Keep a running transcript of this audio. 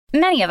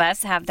Many of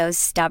us have those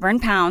stubborn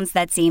pounds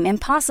that seem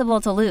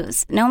impossible to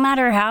lose, no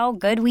matter how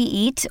good we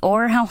eat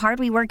or how hard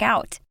we work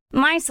out.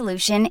 My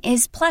solution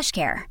is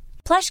PlushCare.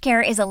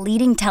 PlushCare is a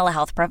leading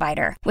telehealth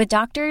provider with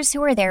doctors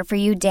who are there for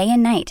you day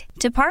and night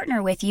to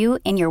partner with you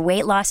in your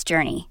weight loss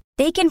journey.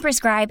 They can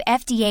prescribe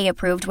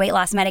FDA-approved weight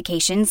loss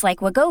medications like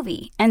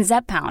Wegovy and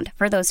Zepbound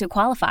for those who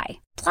qualify.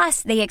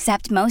 Plus, they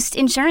accept most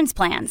insurance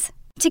plans.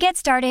 To get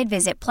started,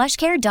 visit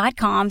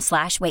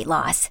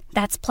plushcare.com/weightloss.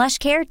 That's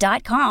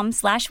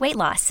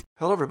plushcare.com/weightloss.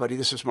 Hello, everybody.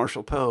 This is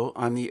Marshall Poe.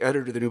 I'm the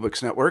editor of the New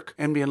Books Network.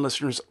 NBN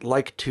listeners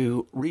like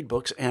to read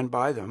books and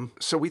buy them.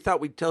 So we thought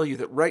we'd tell you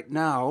that right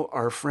now,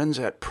 our friends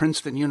at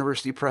Princeton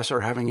University Press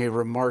are having a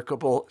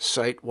remarkable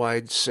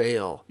site-wide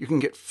sale. You can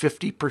get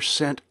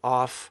 50%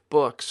 off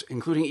books,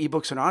 including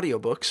ebooks and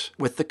audiobooks,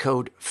 with the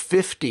code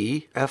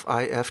 50,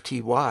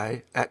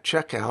 F-I-F-T-Y, at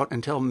checkout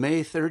until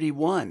May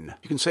 31.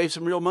 You can save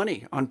some real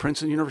money on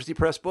Princeton University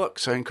Press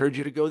books. I encourage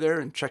you to go there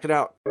and check it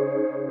out.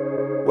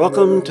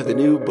 Welcome to the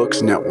New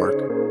Books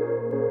Network.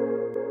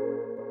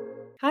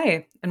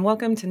 Hi, and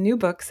welcome to New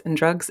Books in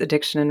Drugs,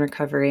 Addiction, and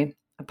Recovery,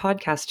 a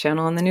podcast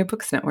channel on the New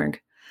Books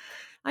Network.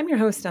 I'm your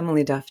host,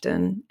 Emily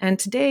Dufton, and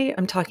today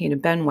I'm talking to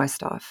Ben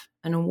Westhoff,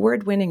 an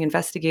award-winning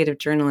investigative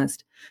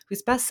journalist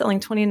whose best-selling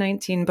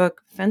 2019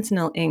 book,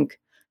 Fentanyl Inc.,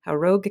 How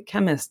Rogue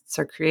Chemists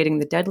Are Creating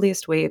the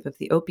Deadliest Wave of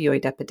the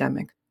Opioid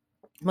Epidemic,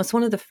 was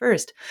one of the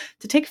first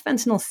to take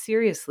fentanyl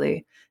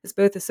seriously as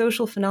both a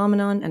social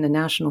phenomenon and a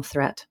national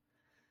threat.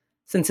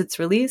 Since its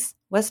release,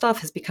 Westhoff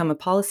has become a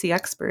policy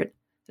expert,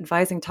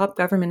 advising top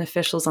government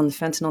officials on the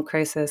fentanyl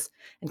crisis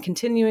and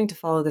continuing to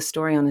follow the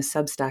story on his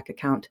Substack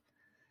account.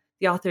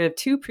 The author of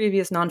 2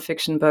 previous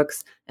nonfiction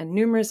books and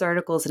numerous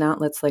articles in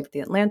outlets like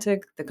The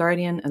Atlantic, The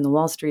Guardian, and The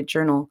Wall Street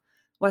Journal,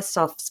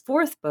 Westhoff's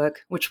 4th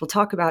book, which we'll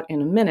talk about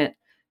in a minute,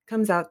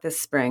 comes out this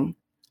spring.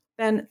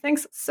 Ben,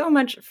 thanks so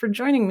much for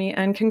joining me,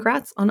 and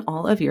congrats on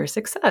all of your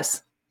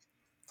success.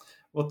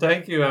 Well,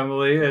 thank you,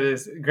 Emily. It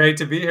is great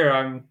to be here.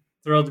 I'm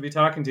thrilled to be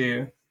talking to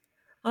you.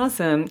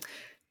 Awesome.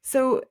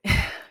 So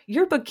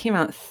your book came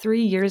out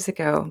 3 years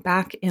ago,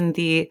 back in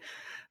the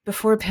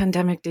before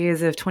pandemic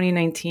days of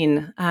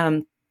 2019.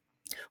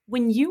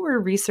 When you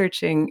were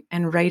researching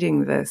and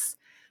writing this,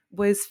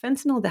 was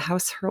fentanyl the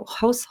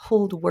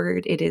household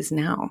word it is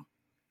now?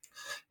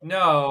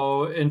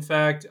 No, in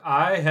fact,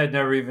 I had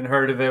never even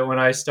heard of it when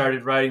I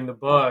started writing the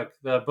book.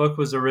 The book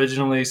was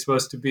originally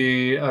supposed to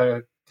be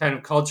a kind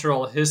of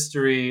cultural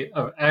history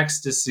of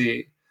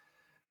ecstasy,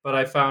 but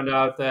I found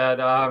out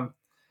that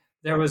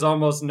there was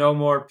almost no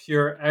more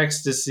pure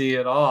ecstasy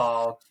at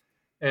all,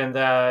 and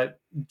that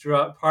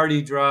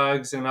party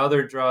drugs and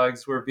other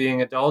drugs were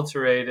being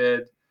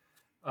adulterated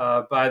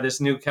by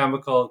this new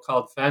chemical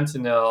called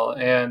fentanyl.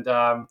 And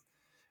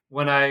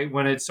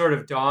when it sort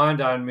of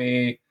dawned on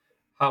me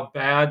how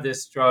bad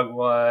this drug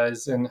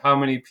was and how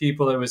many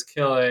people it was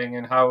killing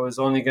and how it was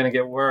only going to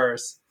get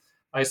worse,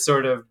 I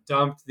sort of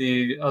dumped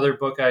the other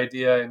book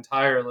idea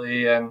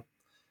entirely and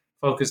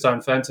focused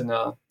on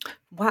fentanyl.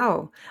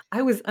 Wow.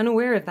 I was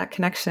unaware of that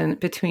connection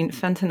between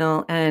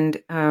fentanyl and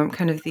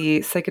kind of the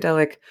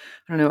psychedelic, I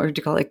don't know, what would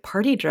you call it, like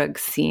party drug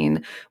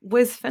scene.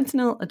 Was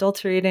fentanyl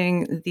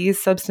adulterating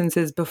these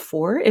substances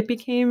before it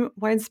became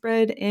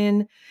widespread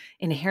in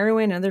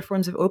heroin and other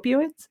forms of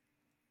opioids?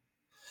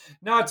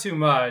 Not too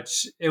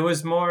much. It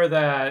was more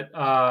that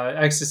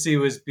ecstasy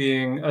was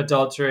being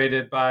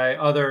adulterated by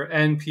other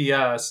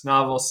NPS,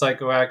 novel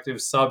psychoactive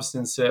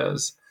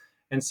substances.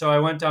 And so I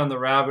went down the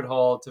rabbit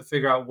hole to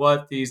figure out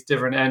what these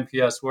different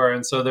NPS were.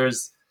 And so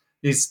there's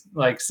these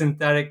like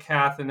synthetic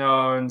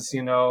cathinones,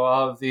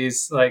 all of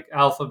these like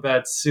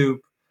alphabet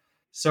soup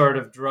sort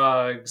of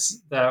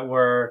drugs that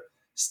were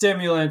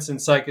stimulants and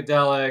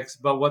psychedelics.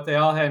 But what they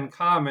all had in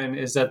common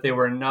is that they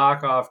were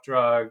knockoff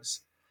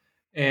drugs.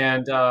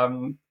 And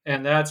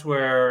that's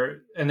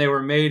where, and they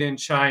were made in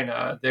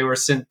China. They were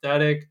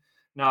synthetic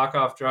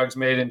knockoff drugs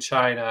made in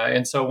China.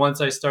 And so once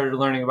I started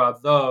learning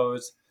about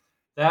those,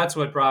 that's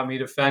what brought me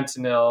to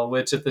fentanyl,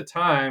 which at the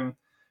time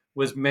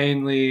was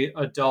mainly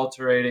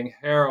adulterating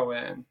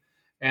heroin.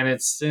 And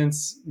it's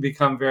since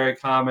become very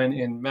common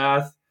in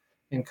meth,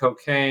 in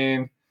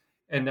cocaine,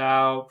 and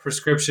now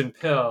prescription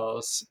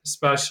pills,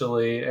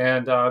 especially.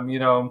 And,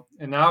 and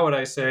now what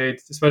I say,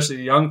 especially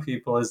to young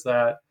people, is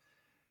that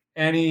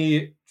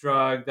any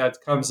drug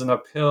that comes in a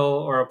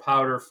pill or a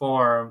powder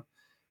form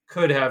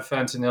could have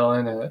fentanyl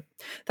in it.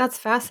 That's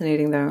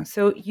fascinating, though.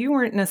 So you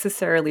weren't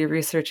necessarily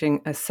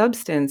researching a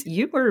substance.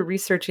 You were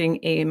researching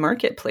a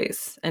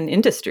marketplace, an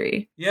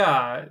industry.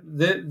 Yeah,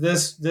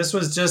 this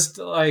was just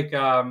like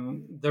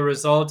the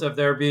result of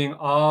there being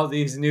all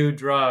these new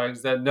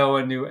drugs that no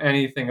one knew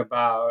anything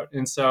about.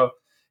 And so,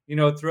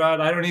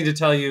 throughout, I don't need to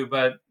tell you,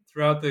 but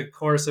throughout the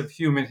course of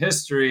human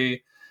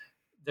history,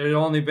 there's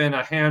only been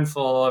a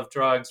handful of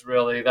drugs,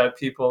 really, that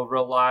people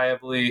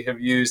reliably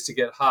have used to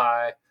get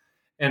high.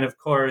 And of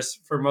course,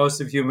 for most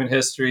of human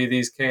history,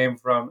 these came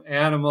from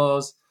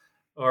animals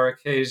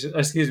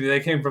they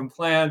came from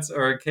plants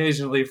or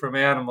occasionally from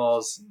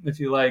animals, if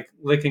you like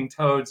licking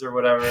toads or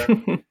whatever.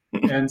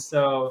 And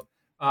so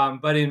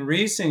But in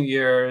recent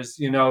years,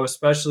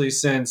 especially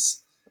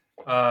since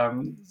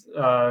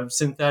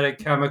synthetic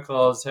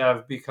chemicals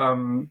have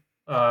become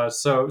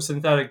so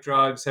synthetic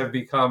drugs have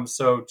become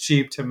so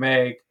cheap to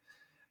make,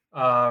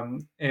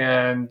 and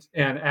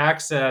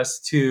access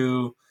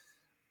to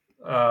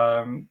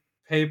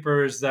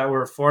papers that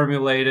were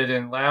formulated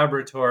in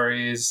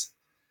laboratories,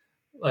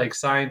 like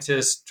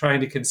scientists trying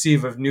to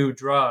conceive of new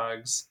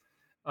drugs,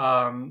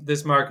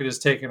 this market has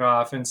taken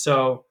off. And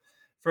so,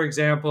 for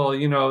example, the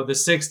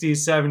 60s,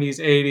 70s,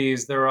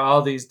 80s, there were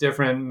all these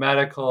different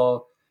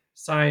medical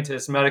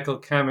scientists, medical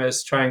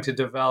chemists trying to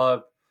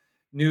develop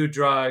new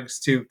drugs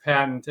to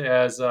patent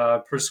as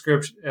a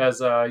prescription,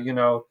 as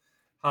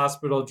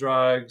hospital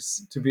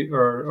drugs to be,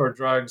 or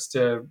drugs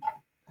to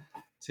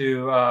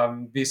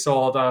be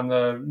sold on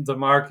the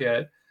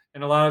market.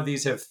 And a lot of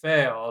these have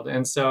failed.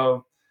 And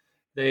so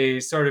they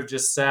sort of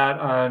just sat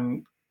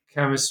on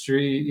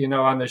chemistry,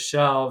 on the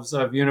shelves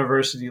of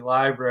university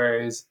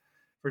libraries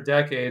for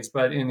decades.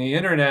 But in the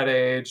internet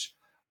age,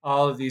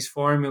 all of these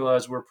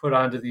formulas were put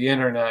onto the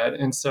internet.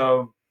 And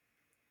so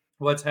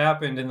what's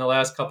happened in the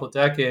last couple of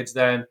decades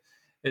then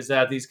is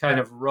that these kind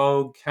of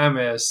rogue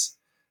chemists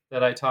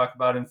that I talk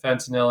about in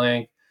Fentanyl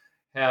Inc.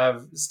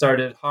 have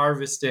started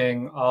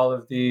harvesting all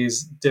of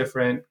these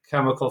different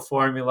chemical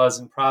formulas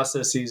and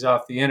processes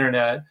off the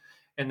internet.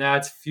 And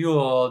that's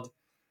fueled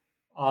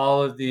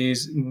all of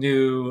these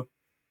new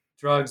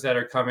drugs that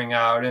are coming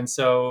out. And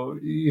so,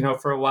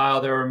 for a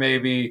while, there were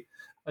maybe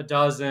a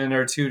dozen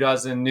or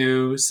 24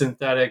 new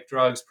synthetic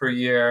drugs per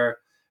year.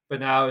 But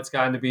now it's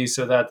gotten to be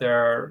so that there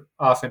are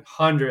often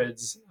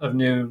hundreds of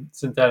new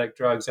synthetic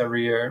drugs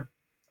every year.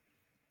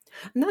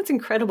 And that's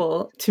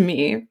incredible to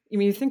me. I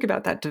mean, you think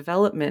about that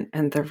development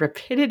and the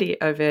rapidity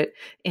of it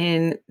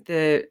in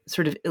the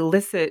sort of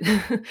illicit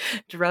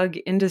drug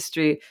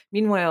industry.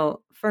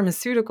 Meanwhile,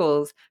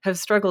 pharmaceuticals have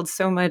struggled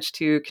so much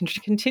to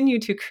continue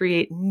to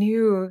create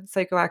new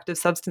psychoactive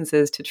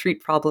substances to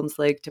treat problems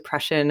like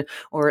depression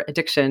or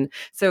addiction.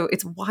 So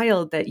it's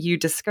wild that you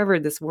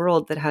discovered this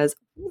world that has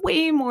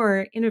way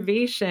more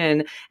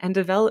innovation and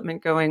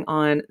development going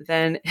on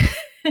than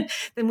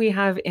than we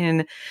have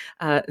in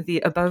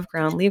the above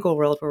ground legal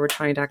world, where we're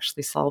trying to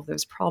actually solve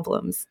those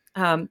problems.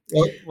 Well,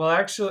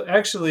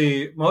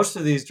 actually, most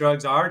of these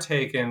drugs are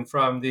taken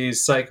from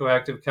these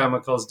psychoactive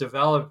chemicals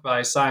developed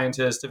by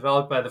scientists,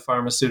 developed by the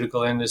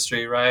pharmaceutical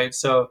industry, right?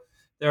 So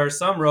there are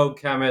some rogue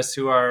chemists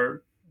who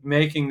are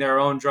making their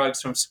own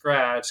drugs from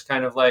scratch,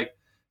 kind of like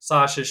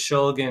Sasha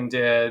Shulgin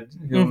did,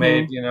 who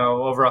made,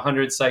 over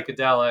 100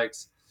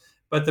 psychedelics.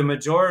 But the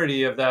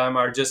majority of them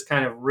are just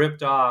kind of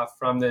ripped off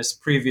from this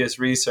previous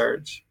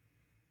research.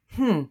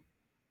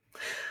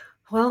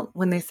 Well,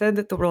 when they said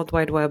that the World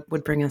Wide Web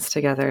would bring us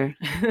together,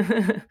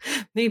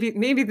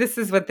 maybe this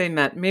is what they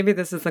meant. Maybe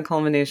this is the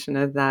culmination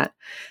of that.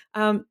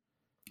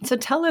 So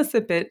tell us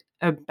a bit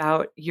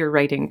about your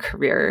writing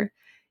career.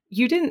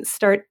 You didn't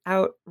start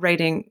out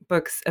writing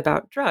books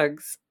about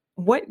drugs.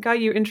 What got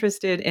you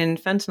interested in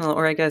fentanyl,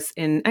 or I guess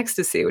in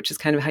ecstasy, which is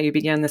kind of how you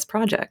began this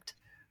project?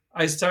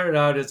 I started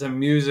out as a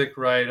music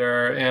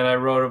writer, and I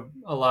wrote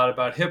a lot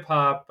about hip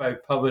hop. I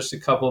published a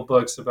couple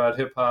books about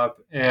hip hop,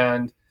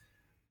 and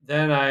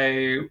then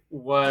I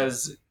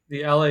was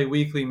the LA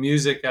Weekly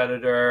music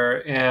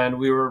editor, and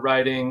we were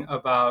writing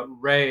about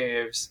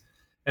raves,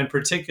 and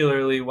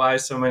particularly why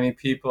so many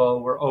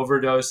people were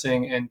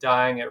overdosing and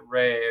dying at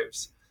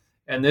raves.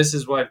 And this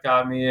is what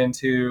got me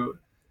into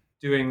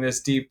doing this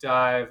deep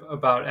dive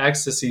about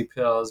ecstasy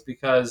pills,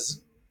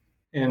 because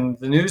in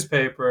the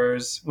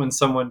newspapers, when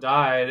someone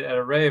died at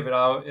a rave, it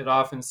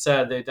often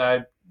said they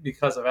died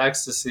because of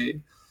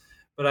ecstasy.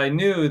 But I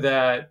knew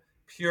that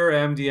pure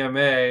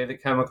MDMA, the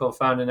chemical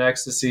found in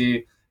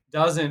ecstasy,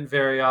 doesn't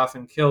very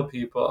often kill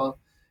people.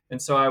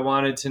 And so I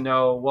wanted to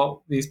know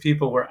what these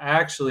people were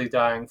actually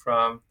dying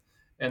from.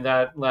 And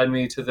that led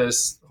me to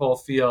this whole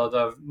field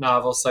of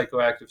novel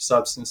psychoactive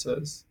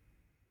substances.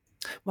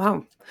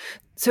 Wow.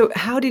 So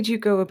how did you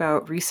go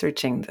about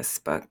researching this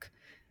book?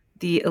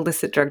 The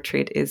illicit drug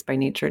trade is by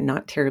nature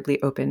not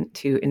terribly open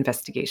to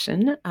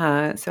investigation.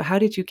 So how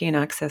did you gain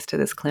access to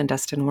this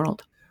clandestine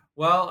world?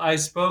 Well, I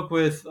spoke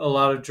with a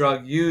lot of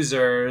drug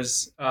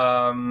users,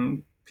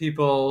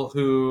 people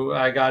who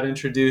I got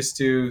introduced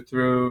to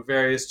through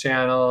various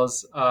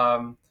channels,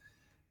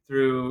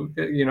 through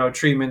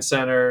treatment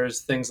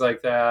centers, things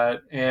like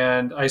that.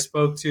 And I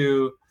spoke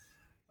to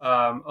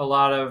a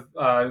lot of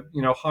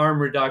harm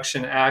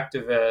reduction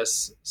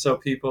activists, so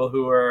people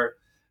who are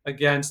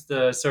against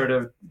the sort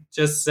of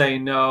just say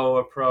no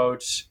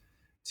approach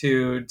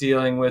to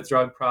dealing with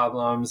drug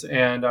problems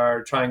and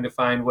are trying to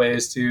find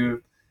ways to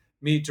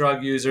meet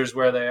drug users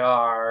where they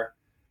are.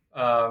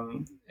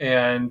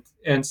 And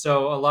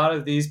so a lot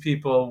of these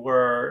people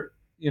were,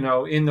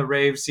 in the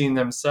rave scene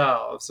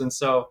themselves. And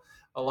so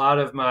a lot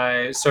of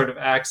my sort of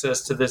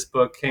access to this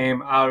book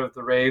came out of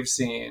the rave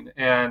scene.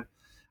 And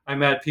I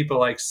met people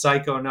like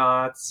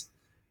psychonauts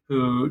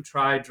who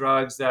try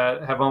drugs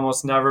that have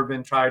almost never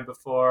been tried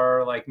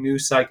before, like new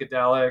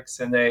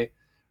psychedelics, and they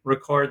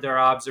record their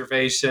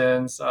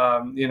observations.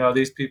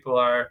 These people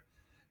are,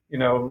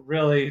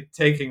 really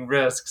taking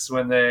risks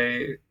when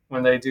they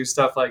do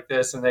stuff like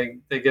this, and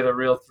they get a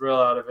real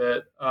thrill out of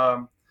it.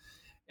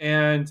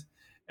 And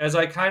as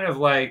I kind of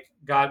like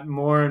got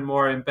more and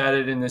more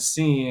embedded in the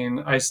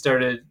scene, I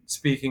started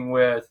speaking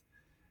with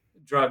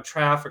drug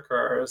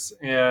traffickers,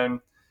 and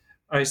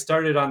I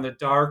started on the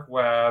dark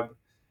web,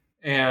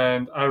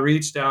 and I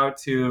reached out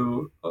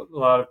to a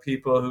lot of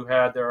people who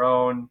had their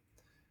own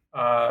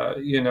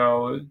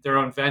their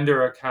own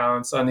vendor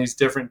accounts on these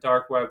different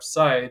dark web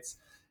sites.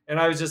 And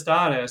I was just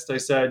honest. I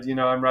said,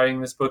 I'm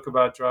writing this book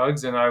about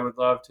drugs, and I would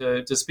love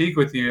to speak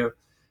with you.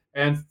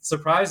 And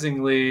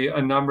surprisingly,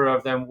 a number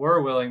of them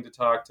were willing to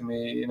talk to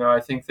me. I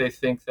think they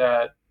think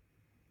that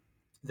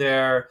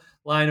their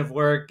line of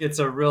work gets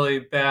a really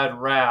bad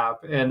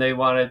rap, and they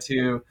wanted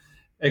to,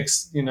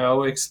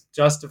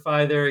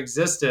 justify their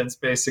existence,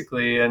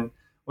 basically. And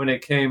when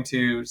it came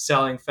to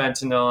selling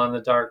fentanyl on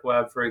the dark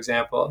web, for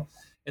example.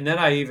 And then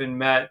I even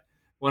met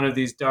one of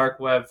these dark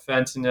web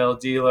fentanyl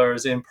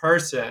dealers in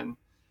person.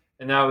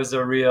 And that was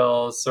a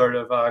real sort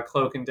of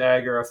cloak and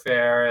dagger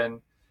affair.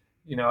 And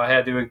I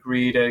had to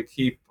agree to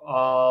keep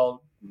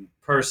all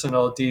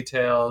personal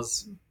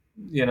details,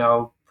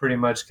 pretty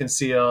much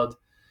concealed.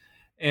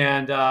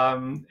 And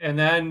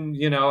then,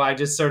 I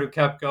just sort of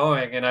kept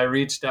going, and I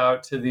reached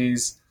out to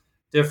these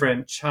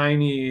different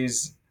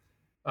Chinese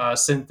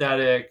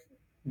synthetic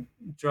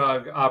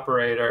drug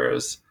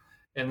operators.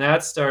 And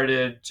that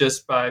started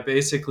just by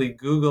basically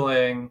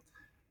Googling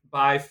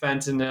buy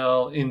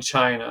fentanyl in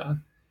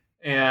China.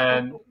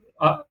 And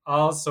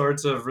all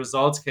sorts of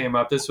results came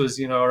up. This was,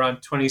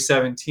 around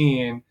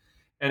 2017,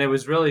 and it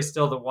was really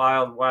still the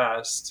Wild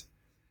West.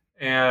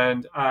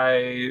 And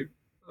I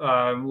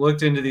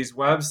looked into these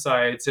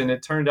websites, and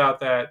it turned out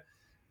that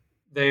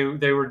they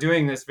were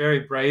doing this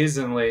very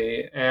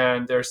brazenly,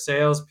 and their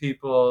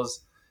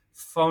salespeople's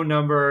phone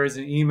numbers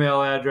and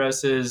email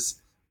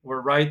addresses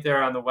were right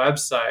there on the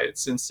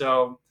websites. And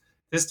so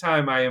this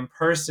time I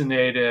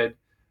impersonated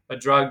a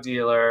drug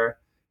dealer,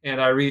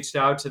 and I reached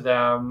out to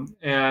them,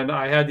 and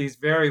I had these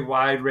very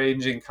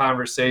wide-ranging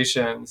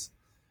conversations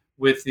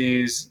with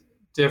these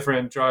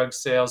different drug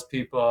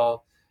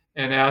salespeople,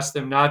 and asked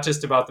them not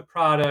just about the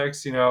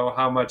products,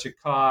 how much it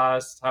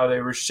cost, how they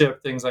were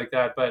shipped, things like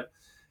that, but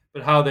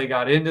how they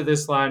got into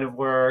this line of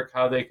work,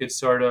 how they could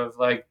sort of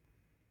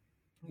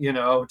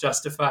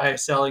justify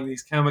selling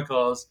these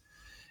chemicals.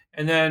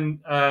 And then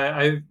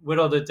I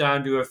whittled it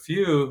down to a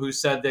few who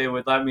said they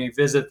would let me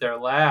visit their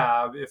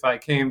lab if I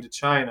came to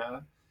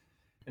China.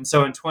 And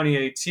so in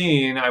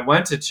 2018, I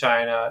went to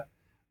China.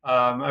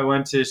 I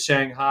went to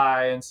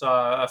Shanghai and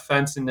saw a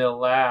fentanyl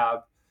lab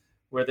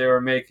where they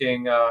were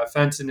making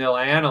fentanyl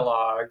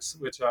analogs,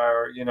 which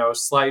are,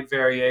 slight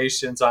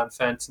variations on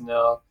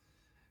fentanyl,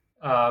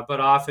 but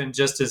often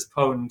just as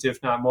potent,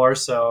 if not more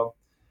so.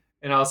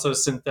 And also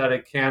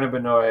synthetic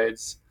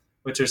cannabinoids,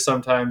 which are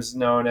sometimes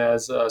known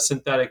as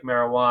synthetic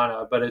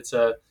marijuana, but it's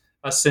a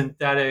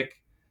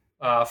synthetic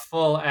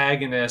full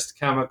agonist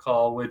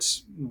chemical,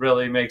 which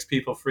really makes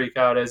people freak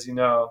out, as you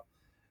know.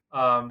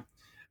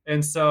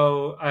 And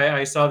so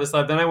I saw this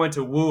lab. Then I went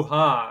to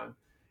Wuhan,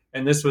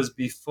 and this was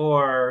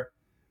before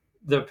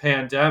the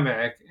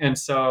pandemic. And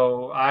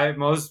so I,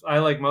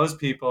 like most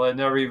people, had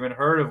never even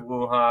heard of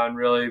Wuhan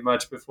really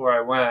much before I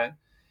went.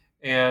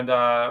 And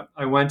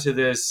I went to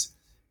this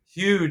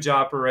huge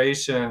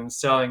operation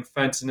selling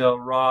fentanyl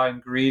raw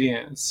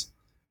ingredients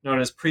known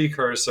as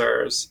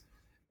precursors.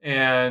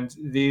 And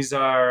these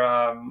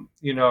are,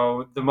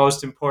 the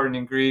most important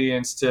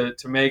ingredients to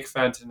make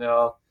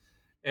fentanyl.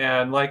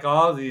 And like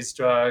all of these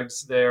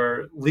drugs,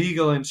 they're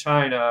legal in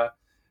China,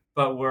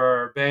 but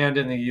were banned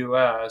in the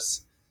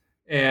US.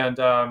 And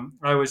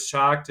I was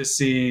shocked to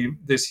see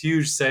this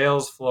huge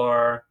sales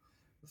floor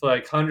with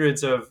like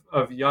hundreds of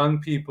young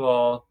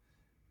people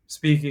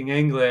speaking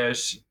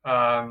English,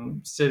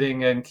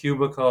 sitting in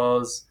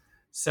cubicles,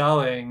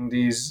 selling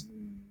these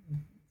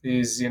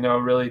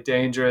really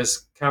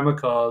dangerous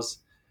chemicals.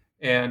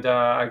 And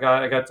I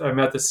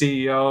met the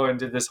CEO and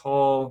did this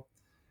whole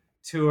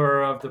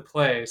tour of the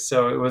place.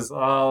 So it was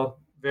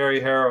all very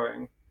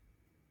harrowing.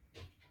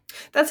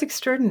 That's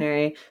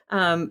extraordinary.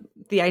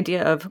 The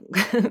idea of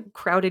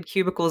crowded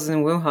cubicles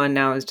in Wuhan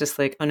now is just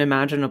like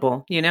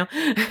unimaginable. You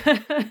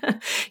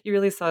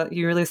really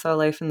saw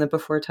life in the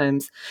before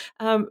times.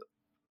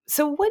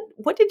 So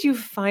what did you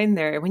find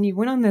there when you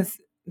went on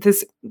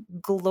this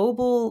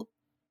global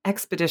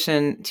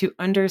expedition to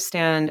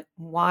understand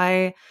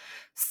why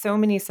so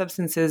many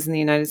substances in the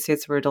United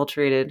States were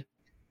adulterated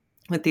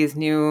with these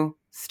new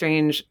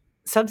strange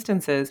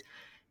substances?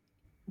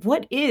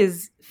 What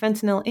is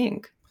Fentanyl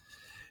Inc.?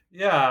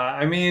 Yeah,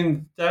 I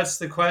mean, that's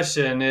the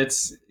question.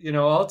 It's,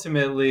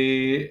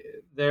 ultimately,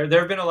 there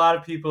have been a lot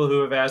of people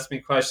who have asked me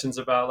questions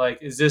about, like,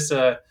 is this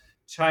a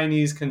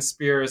Chinese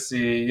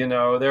conspiracy?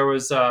 There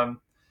was a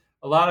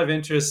lot of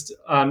interest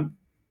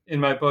in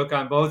my book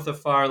on both the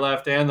far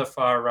left and the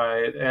far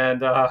right.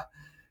 And,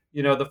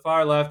 the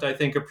far left, I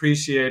think,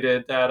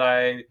 appreciated that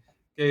I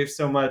gave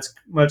so much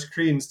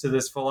credence to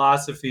this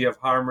philosophy of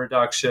harm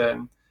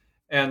reduction,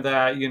 and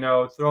that,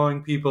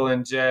 throwing people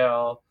in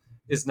jail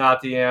is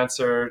not the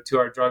answer to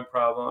our drug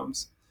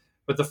problems.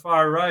 But the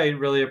far right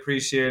really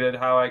appreciated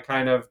how I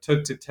kind of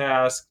took to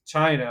task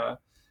China.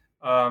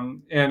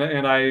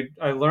 And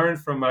I learned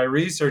from my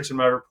research and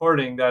my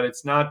reporting that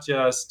it's not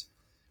just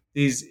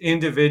these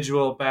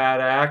individual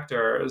bad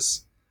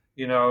actors,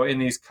 in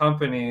these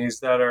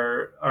companies that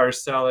are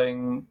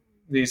selling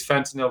these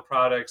fentanyl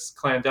products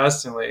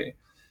clandestinely.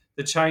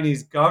 The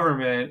Chinese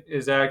government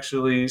is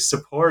actually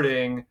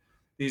supporting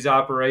these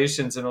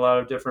operations in a lot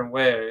of different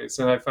ways.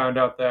 And I found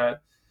out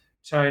that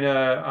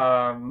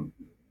China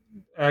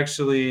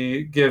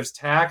actually gives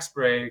tax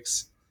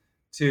breaks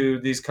to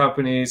these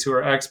companies who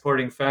are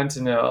exporting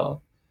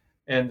fentanyl.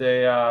 And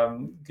they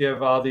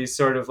give all these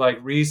sort of like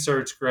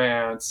research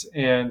grants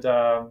and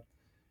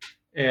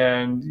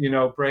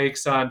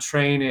breaks on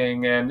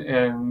training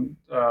and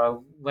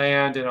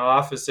land and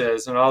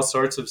offices and all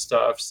sorts of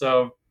stuff.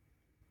 So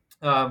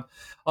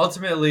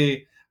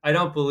ultimately, I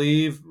don't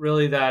believe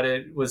really that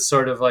it was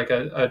sort of like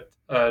a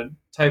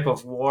type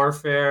of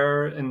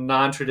warfare and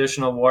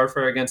non-traditional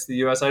warfare against the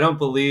U.S. I don't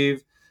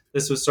believe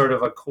this was sort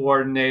of a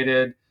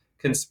coordinated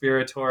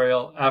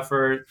conspiratorial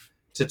effort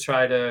to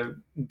try to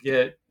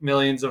get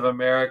millions of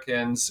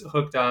Americans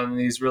hooked on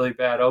these really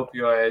bad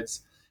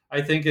opioids.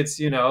 I think it's,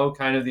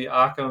 kind of the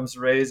Occam's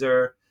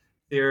razor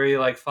theory,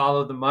 like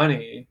follow the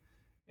money.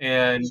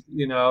 And,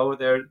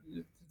 their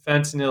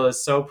fentanyl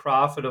is so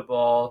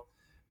profitable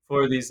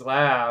for these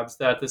labs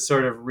that the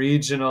sort of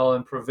regional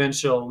and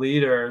provincial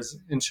leaders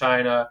in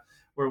China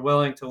were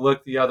willing to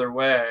look the other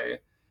way.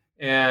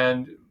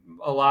 And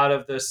a lot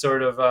of the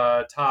sort of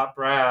top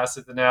brass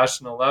at the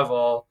national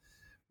level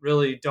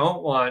really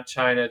don't want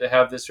China to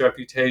have this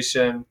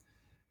reputation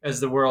as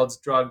the world's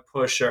drug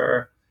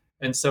pusher.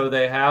 And so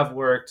they have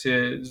worked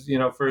to,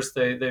 first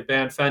they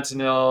banned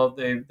fentanyl,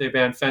 they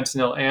banned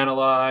fentanyl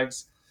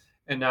analogs,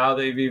 and now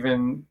they've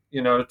even,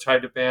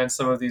 tried to ban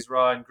some of these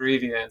raw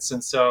ingredients.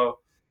 And so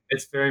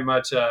it's very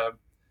much a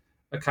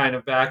kind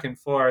of back and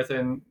forth.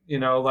 And,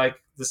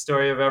 like the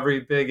story of every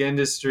big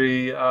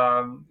industry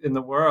in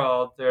the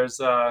world,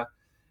 there's,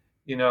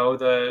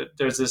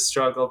 there's this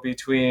struggle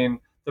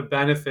between the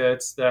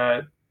benefits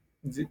that,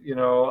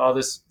 all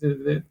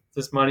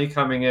this money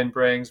coming in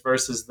brings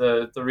versus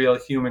the real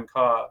human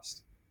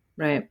cost.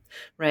 Right.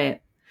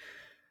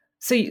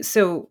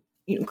 So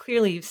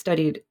clearly you've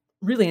studied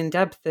really in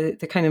depth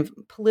the kind of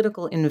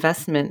political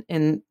investment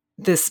in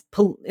this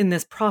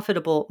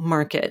profitable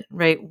market,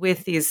 right?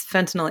 With these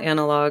fentanyl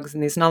analogs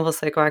and these novel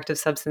psychoactive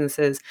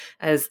substances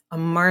as a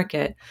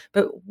market.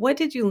 But what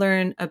did you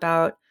learn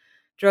about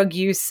drug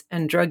use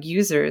and drug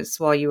users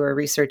while you were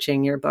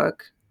researching your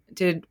book?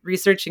 Did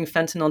researching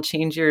fentanyl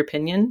change your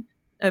opinion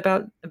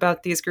about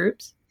these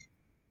groups?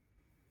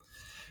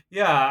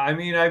 Yeah, I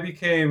mean, I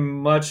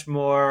became much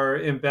more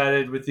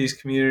embedded with these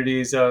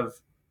communities of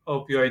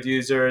opioid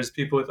users,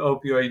 people with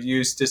opioid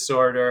use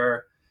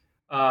disorder.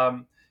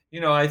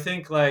 I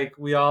think like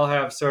we all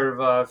have sort of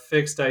a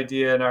fixed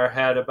idea in our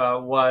head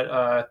about what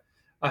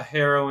a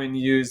heroin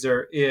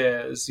user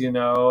is,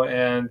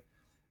 and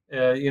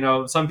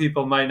some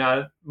people might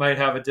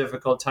have a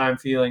difficult time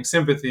feeling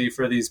sympathy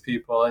for these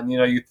people. And,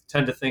 you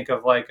tend to think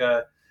of like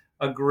a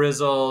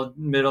grizzled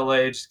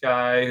middle-aged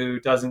guy who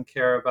doesn't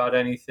care about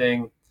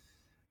anything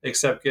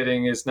except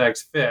getting his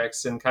next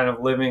fix and kind of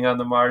living on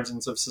the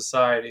margins of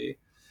society.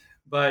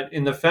 But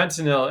in the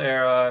fentanyl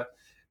era,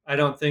 I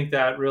don't think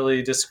that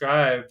really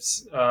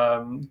describes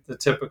the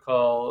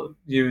typical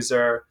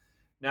user.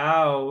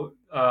 Now,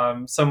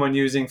 someone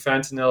using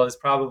fentanyl is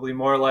probably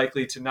more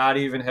likely to not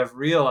even have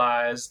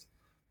realized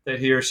that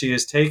he or she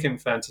has taken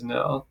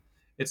fentanyl.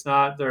 It's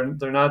not,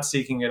 they're not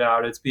seeking it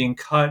out. It's being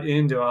cut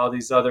into all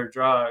these other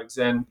drugs.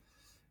 And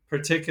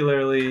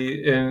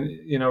particularly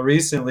in,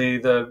 recently,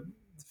 the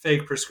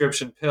fake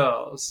prescription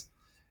pills.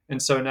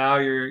 And so now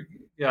you're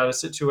got a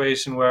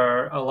situation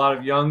where a lot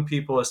of young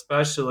people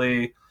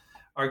especially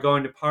are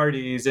going to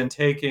parties and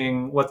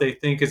taking what they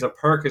think is a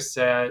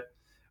Percocet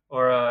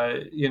or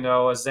a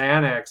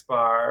Xanax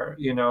bar,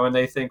 and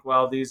they think,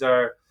 well, this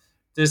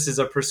is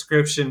a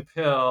prescription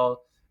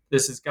pill.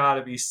 This has got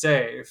to be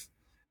safe.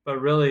 But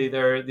really,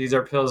 these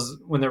are pills,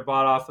 when they're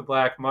bought off the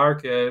black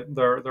market,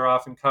 they're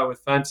often cut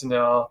with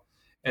fentanyl,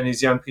 and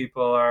these young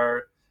people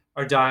are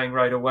dying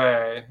right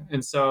away.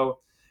 And so,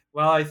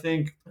 while I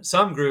think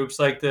some groups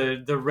like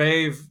the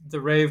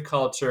rave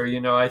culture,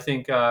 I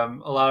think a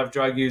lot of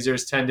drug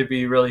users tend to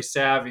be really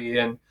savvy,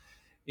 and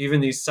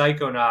even these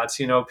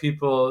psychonauts,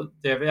 people,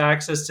 they have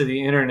access to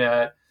the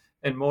internet,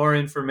 and more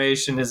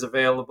information is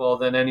available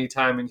than any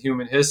time in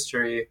human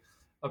history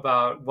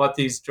about what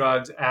these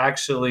drugs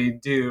actually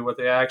do, what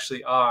they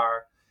actually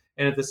are.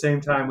 And at the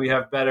same time, we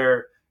have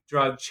better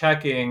drug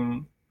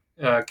checking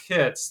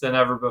kits than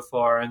ever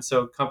before. And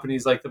so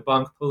companies like the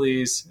Bunk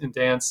Police and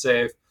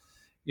DanceSafe,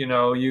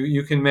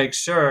 you can make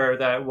sure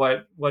that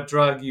what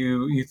drug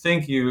you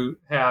think you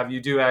have,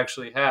 you do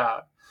actually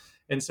have.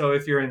 And so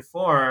if you're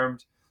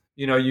informed,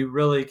 you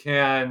really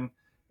can,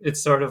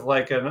 it's sort of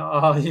like an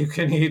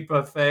all-you-can-eat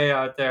buffet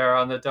out there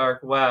on the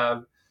dark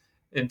web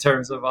in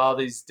terms of all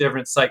these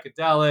different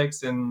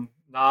psychedelics and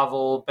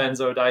novel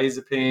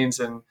benzodiazepines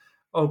and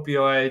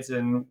opioids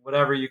and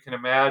whatever you can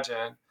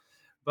imagine.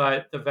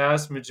 But the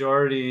vast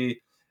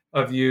majority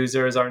of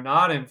users are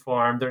not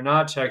informed. They're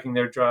not checking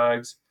their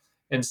drugs.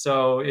 And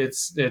so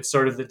it's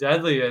sort of the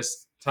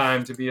deadliest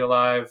time to be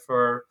alive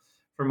for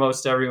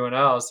most everyone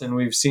else. And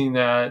we've seen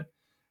that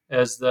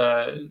as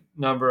the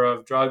number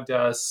of drug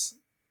deaths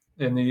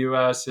in the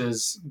US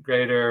is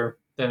greater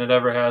than it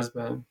ever has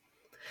been.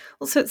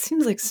 Well, so it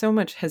seems like so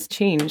much has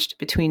changed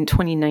between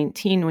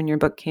 2019 when your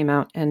book came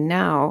out and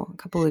now, a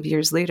couple of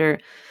years later.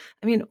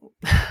 I mean,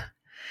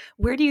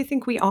 where do you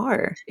think we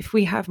are if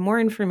we have more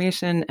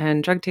information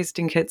and drug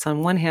tasting kits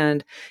on one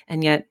hand,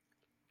 and yet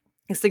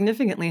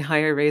significantly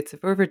higher rates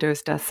of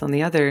overdose deaths on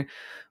the other?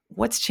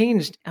 What's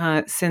changed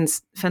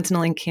since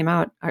Fentanyl Inc. came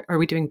out? Are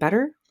we doing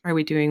better? Are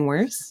we doing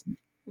worse?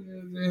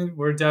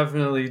 We're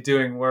definitely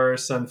doing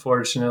worse,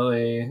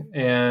 unfortunately.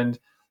 And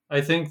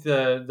I think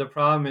the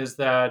problem is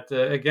that,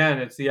 again,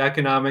 it's the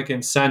economic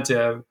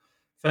incentive.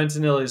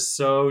 Fentanyl is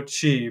so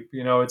cheap,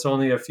 it's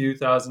only a few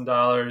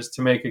 $1,000s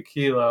to make a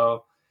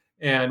kilo.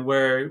 And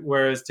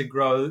whereas to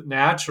grow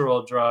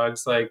natural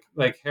drugs like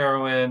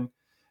heroin,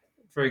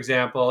 for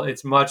example,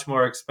 it's much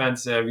more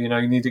expensive. You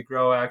need to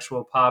grow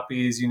actual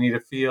poppies. You need a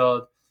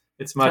field.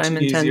 It's much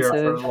easier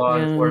for law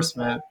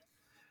enforcement.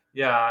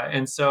 Yeah.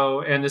 And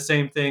the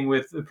same thing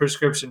with the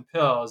prescription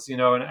pills.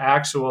 An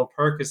actual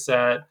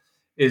Percocet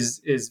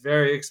is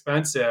very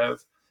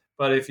expensive.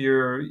 But if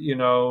you're,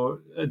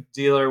 a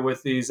dealer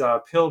with these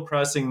pill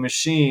pressing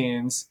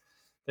machines,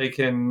 they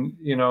can,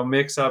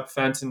 mix up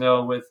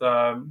fentanyl with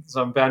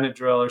some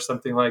Benadryl or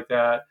something like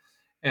that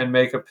and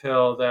make a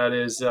pill that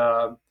is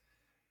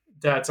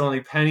that's only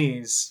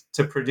pennies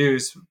to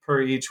produce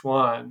per each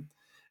one.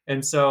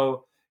 And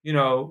so,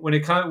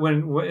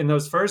 when in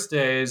those first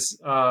days,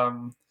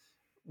 when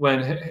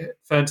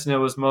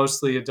fentanyl was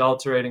mostly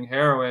adulterating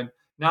heroin,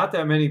 not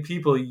that many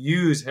people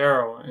use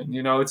heroin.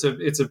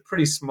 It's a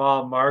pretty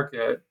small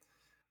market,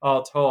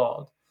 all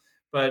told.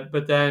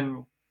 But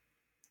then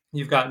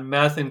you've got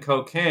meth and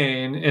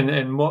cocaine, and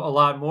a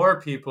lot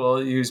more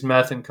people use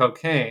meth and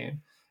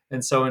cocaine.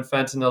 And so when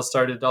fentanyl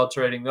started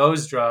adulterating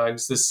those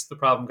drugs, the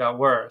problem got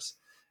worse.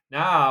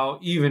 Now,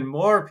 even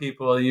more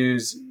people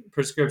use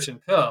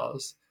prescription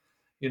pills.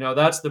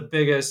 That's the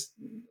biggest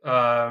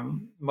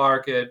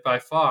market by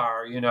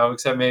far,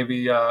 except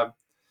maybe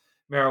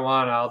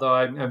marijuana. Although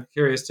I'm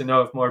curious to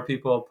know if more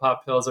people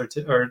pop pills or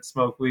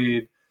smoke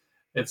weed.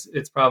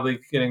 It's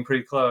probably getting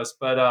pretty close.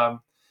 But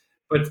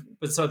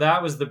so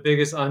that was the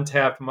biggest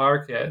untapped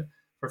market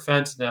for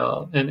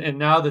fentanyl. And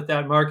now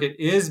that market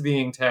is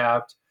being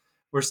tapped,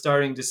 we're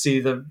starting to see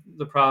the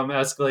problem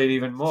escalate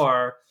even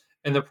more.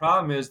 And the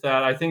problem is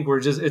that I think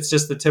it's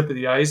just the tip of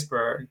the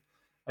iceberg.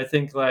 I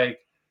think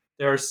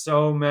there are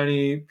so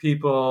many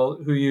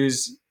people who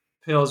use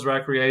pills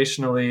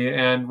recreationally,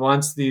 and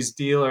once these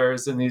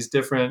dealers and these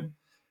different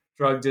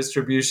drug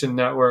distribution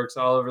networks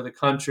all over the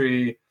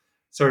country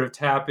sort of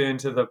tap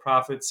into the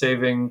profit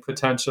creating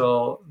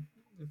potential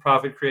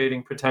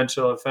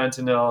of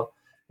fentanyl,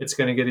 it's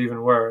going to get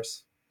even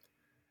worse.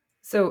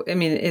 So, I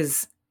mean,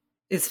 is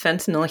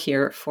fentanyl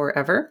here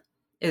forever?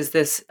 Is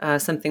this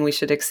something we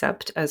should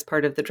accept as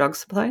part of the drug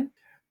supply?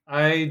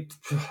 I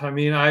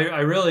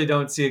really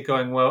don't see it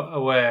going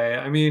away.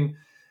 I mean,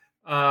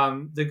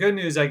 the good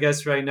news, I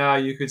guess, right now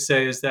you could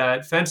say is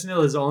that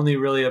fentanyl is only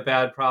really a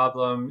bad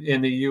problem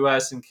in the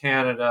U.S. and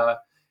Canada,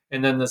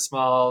 and then the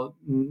small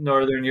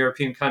northern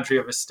European country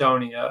of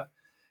Estonia.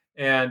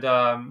 And,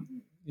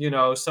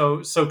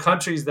 so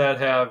countries that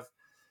have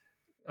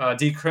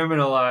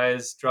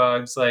decriminalized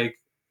drugs like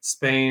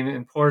Spain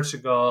and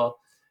Portugal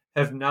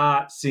have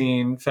not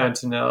seen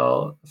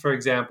fentanyl, for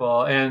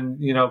example. And,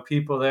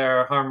 people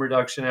there, harm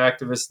reduction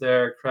activists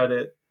there,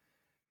 credit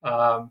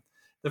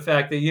the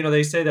fact that,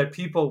 they say that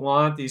people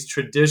want these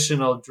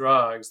traditional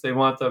drugs. They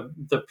want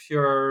the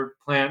pure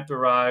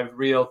plant-derived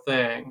real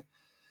thing,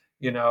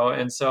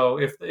 and so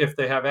if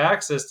they have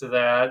access to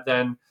that,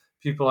 then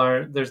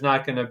they're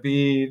not going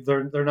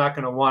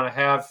to want to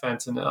have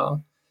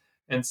fentanyl.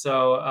 And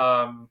so,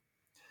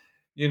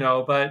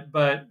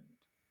 but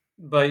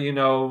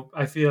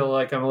I feel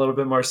like I'm a little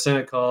bit more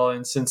cynical.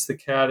 And since the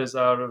cat is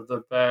out of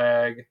the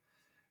bag,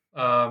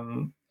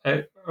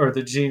 or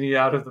the genie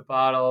out of the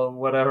bottle,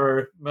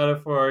 whatever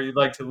metaphor you'd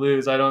like to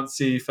lose, I don't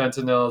see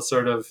fentanyl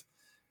sort of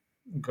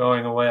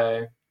going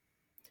away.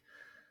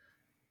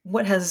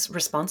 What has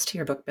response to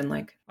your book been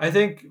like? I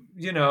think,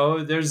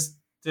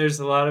 there's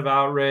a lot of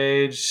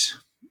outrage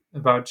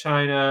about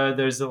China.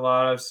 There's a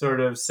lot of sort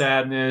of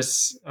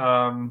sadness.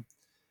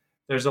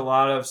 There's a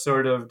lot of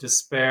sort of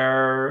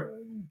despair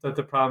that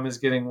the problem is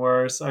getting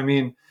worse. I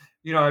mean,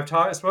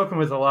 I've spoken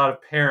with a lot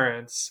of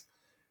parents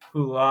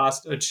who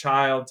lost a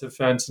child to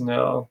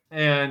fentanyl,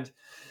 and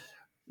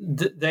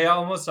they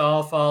almost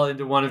all fall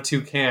into one of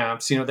two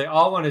camps. They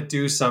all want to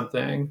do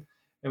something.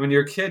 And when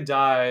your kid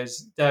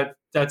dies,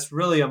 that's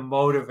really a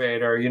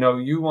motivator.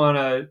 You want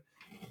to,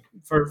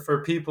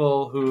 for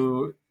people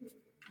who,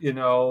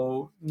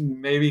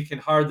 maybe can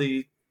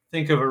hardly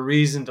think of a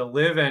reason to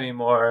live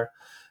anymore,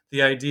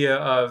 the idea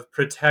of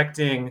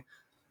protecting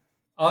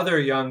other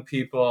young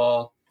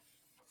people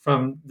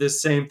from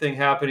this same thing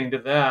happening to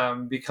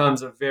them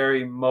becomes a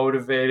very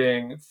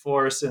motivating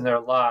force in their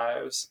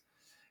lives.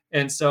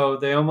 And so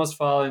they almost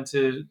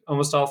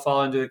all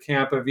fall into the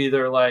camp of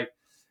either like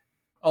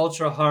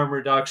ultra harm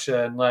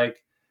reduction,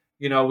 like,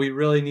 we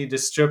really need to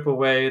strip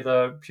away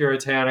the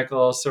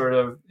puritanical sort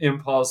of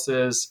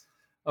impulses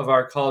of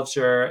our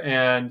culture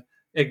and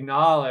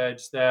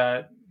acknowledge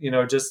that,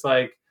 just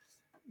like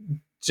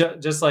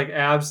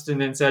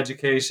abstinence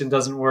education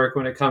doesn't work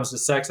when it comes to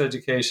sex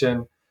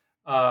education,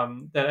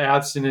 that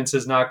abstinence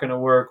is not going to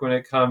work when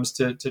it comes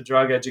to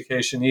drug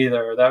education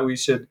either, that we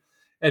should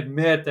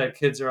admit that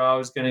kids are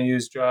always going to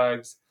use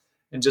drugs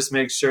and just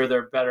make sure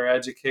they're better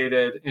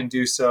educated and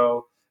do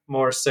so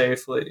more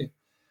safely.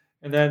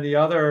 And then the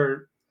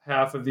other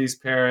half of these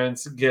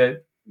parents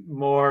get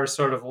more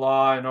sort of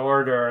law and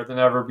order than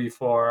ever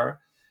before.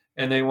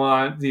 And they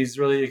want these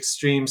really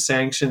extreme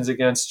sanctions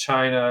against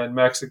China and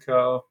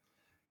Mexico.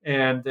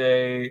 And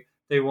they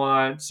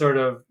want sort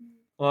of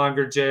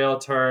longer jail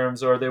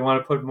terms, or they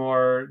want to put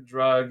more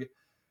drug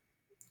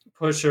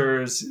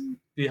pushers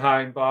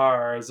behind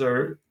bars,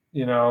 or,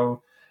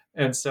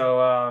 and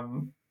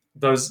so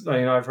those,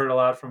 I've heard a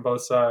lot from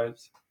both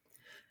sides.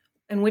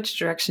 And which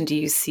direction do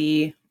you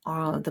see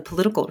the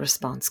political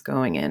response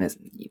going in? As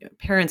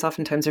parents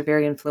oftentimes are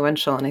very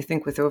influential, and I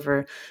think with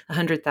over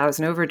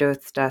 100,000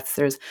 overdose deaths,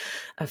 there's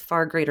a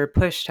far greater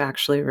push to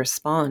actually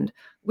respond.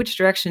 Which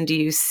direction do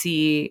you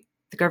see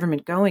the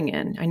government going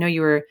in? I know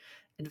you were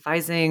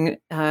advising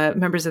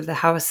members of the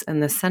House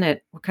and the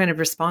Senate. What kind of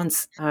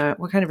response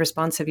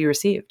have you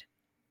received?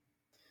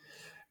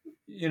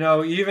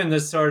 Even the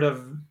sort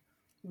of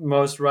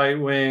most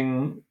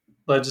right-wing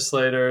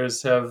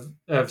legislators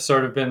have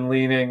sort of been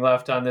leaning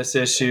left on this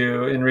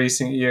issue in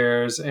recent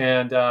years.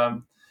 And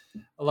a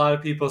lot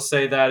of people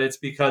say that it's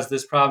because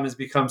this problem has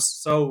become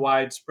so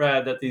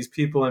widespread that these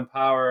people in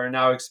power are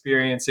now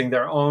experiencing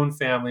their own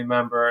family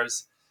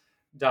members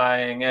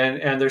dying.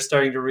 And they're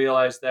starting to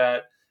realize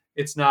that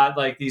it's not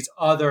like these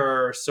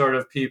other sort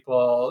of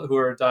people who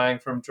are dying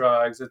from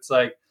drugs. It's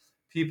like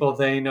people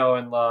they know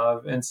and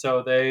love. And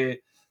so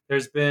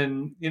there's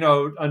been,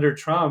 under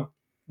Trump,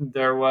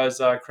 there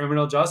was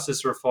criminal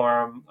justice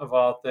reform, of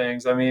all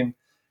things. I mean,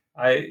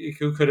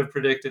 who could have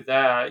predicted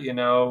that?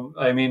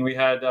 We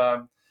had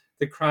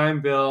the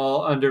crime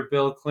bill under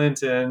Bill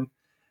Clinton,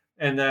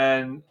 and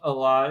then a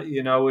lot,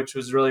 which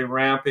was really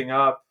ramping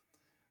up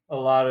a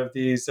lot of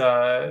these,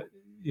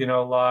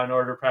 law and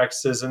order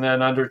practices. And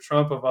then under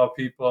Trump, of all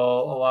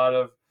people, a lot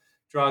of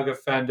drug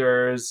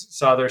offenders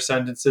saw their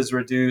sentences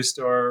reduced,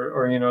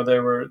 or they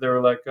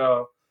were let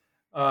go.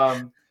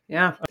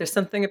 Yeah, there's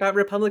something about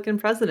Republican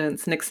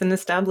presidents. Nixon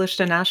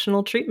established a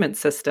national treatment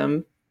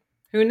system.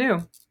 Who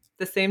knew?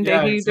 The same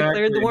day he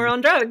declared the war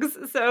on drugs.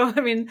 So,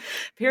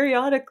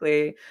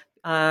 periodically,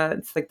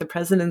 it's like the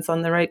presidents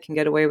on the right can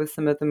get away with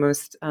some of the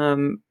most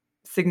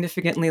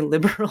significantly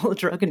liberal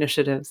drug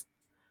initiatives.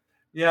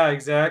 Yeah,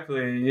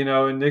 exactly.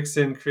 And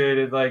Nixon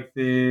created like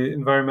the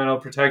Environmental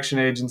Protection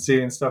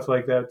Agency and stuff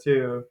like that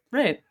too.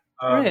 Right.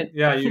 Right.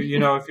 Yeah,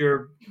 if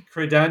your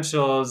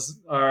credentials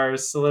are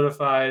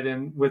solidified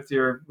and with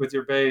your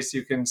base,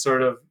 you can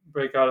sort of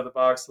break out of the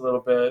box a little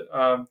bit.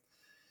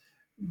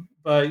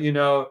 But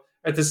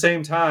at the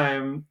same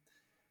time,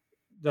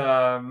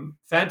 the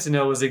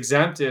fentanyl was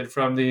exempted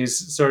from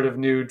these sort of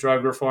new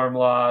drug reform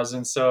laws,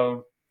 and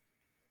so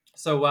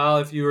while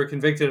if you were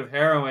convicted of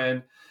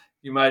heroin,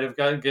 you might have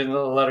gotten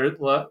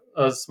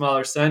a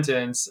smaller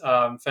sentence.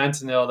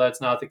 Fentanyl, that's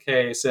not the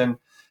case, and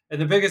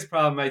the biggest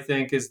problem I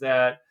think is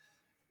that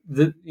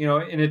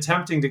in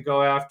attempting to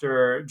go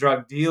after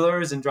drug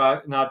dealers and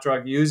not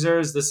drug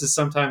users, this is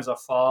sometimes a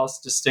false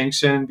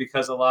distinction,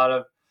 because a lot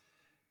of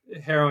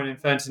heroin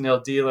and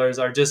fentanyl dealers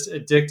are just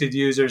addicted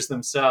users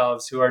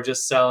themselves who are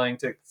just selling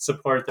to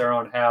support their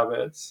own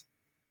habits.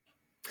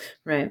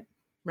 Right.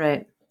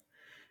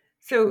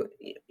 So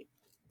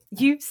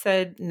you've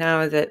said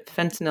now that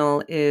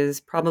fentanyl is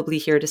probably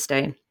here to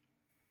stay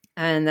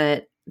and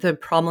that the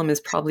problem is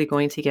probably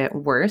going to get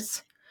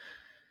worse.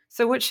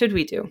 So what should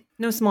we do?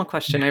 No small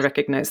question. I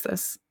recognize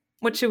this.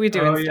 What should we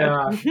do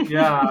instead?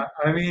 Yeah.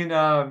 I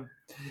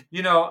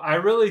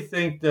really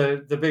think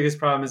the biggest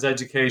problem is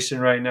education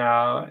right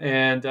now.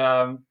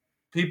 And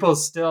people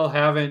still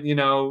haven't,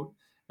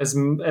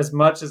 as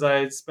much as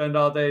I spend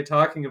all day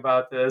talking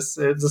about this,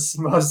 it's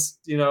most,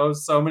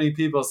 so many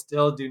people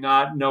still do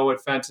not know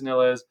what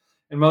fentanyl is.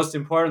 And most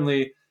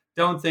importantly,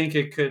 don't think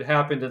it could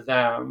happen to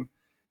them,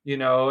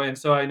 And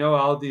so I know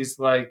all these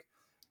like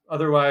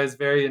otherwise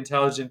very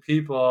intelligent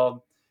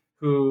people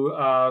who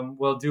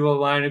will do a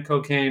line of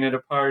cocaine at a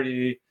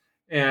party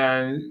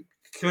and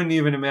couldn't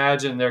even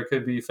imagine there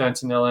could be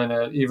fentanyl in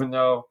it, even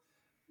though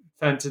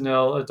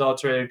fentanyl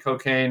adulterated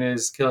cocaine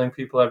is killing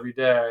people every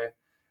day.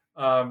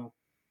 And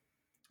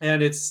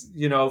it's,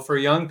 for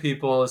young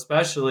people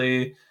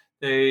especially,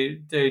 they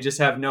just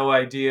have no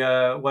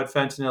idea what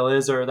fentanyl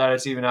is or that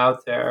it's even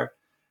out there.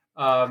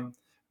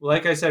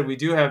 like I said, we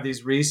do have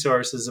these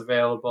resources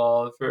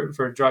available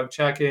for drug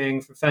checking,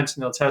 for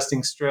fentanyl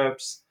testing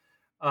strips.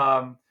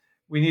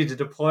 We need to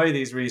deploy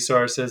these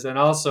resources, and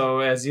also,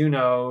 as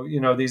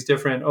these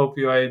different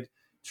opioid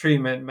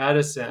treatment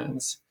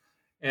medicines.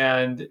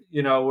 And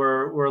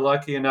we're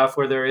lucky enough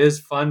where there is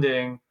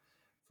funding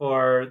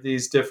for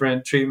these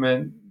different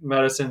treatment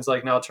medicines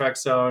like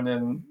naltrexone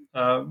and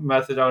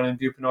methadone and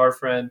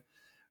buprenorphine,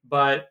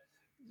 but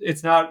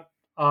it's not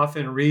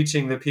often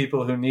reaching the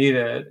people who need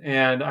it.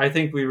 And I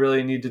think we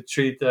really need to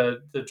treat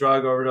the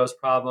drug overdose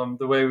problem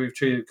the way we've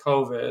treated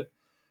COVID,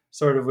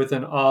 sort of with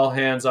an all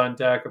hands on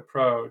deck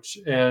approach.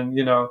 And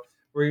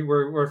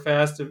we're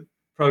fast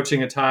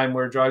approaching a time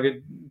where drug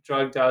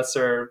deaths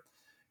are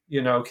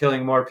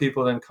killing more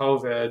people than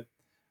COVID.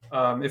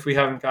 If we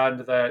haven't gotten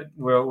to that,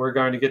 we're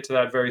going to get to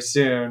that very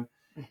soon.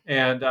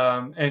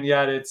 And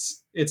yet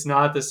it's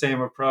not the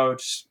same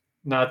approach,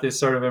 not this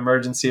sort of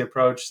emergency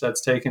approach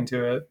that's taken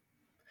to it.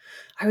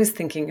 I was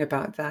thinking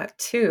about that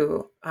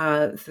too.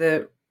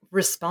 The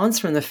response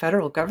from the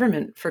federal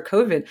government for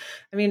COVID.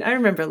 I mean, I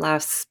remember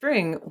last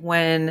spring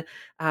when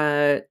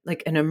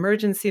like an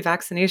emergency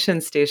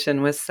vaccination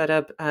station was set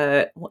up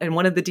in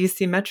one of the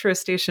DC Metro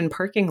station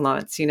parking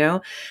lots,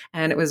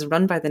 and it was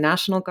run by the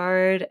National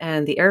Guard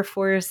and the Air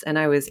Force. And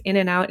I was in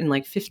and out in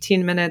like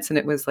 15 minutes. And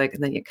it was like,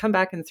 and then you come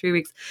back in 3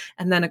 weeks.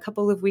 And then a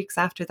couple of weeks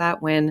after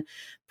that, when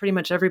pretty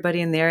much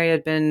everybody in the area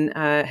had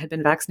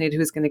been vaccinated who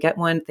was going to get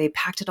one, they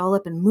packed it all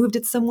up and moved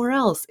it somewhere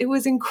else. It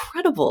was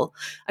incredible.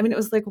 I mean, it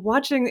was like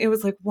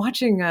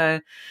watching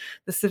the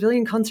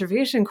Civilian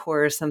Conservation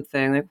Corps or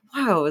something. Like,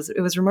 wow,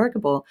 it was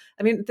remarkable.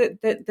 I mean,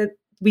 that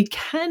we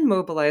can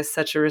mobilize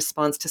such a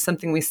response to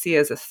something we see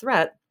as a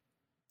threat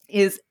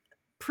is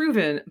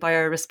proven by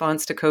our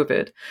response to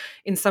COVID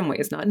in some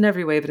ways, not in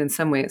every way, but in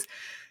some ways.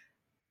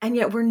 And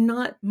yet we're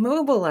not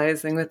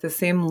mobilizing with the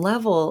same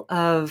level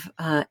of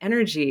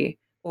energy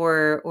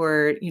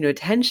or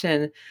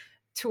attention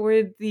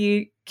toward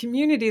the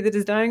community that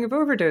is dying of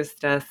overdose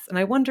deaths. And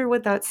I wonder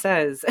what that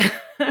says,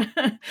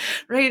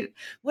 right?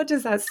 What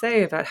does that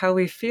say about how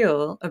we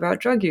feel about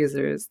drug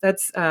users?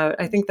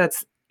 I think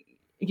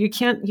you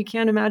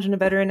can't imagine a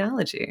better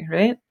analogy,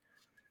 right?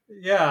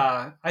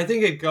 Yeah, I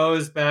think it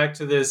goes back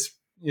to this,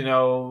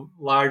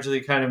 largely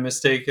kind of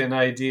mistaken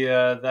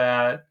idea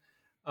that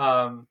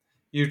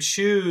you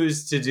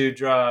choose to do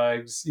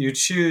drugs, you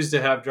choose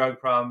to have drug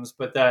problems,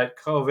 but that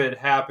COVID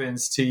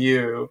happens to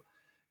you,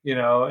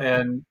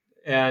 and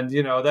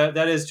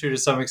that is true to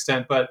some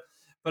extent, but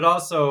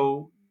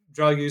also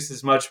drug use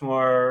is much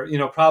more,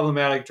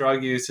 problematic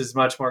drug use is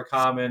much more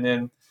common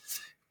in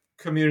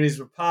communities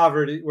with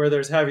poverty, where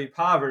there's heavy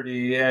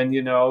poverty. And,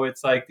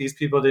 it's like these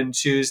people didn't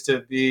choose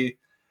to be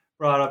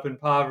brought up in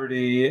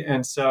poverty.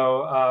 And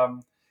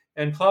so,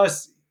 and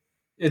plus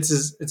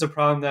it's a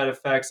problem that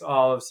affects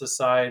all of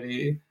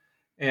society.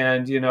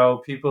 And,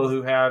 people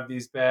who have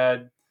these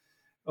bad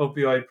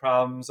opioid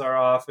problems are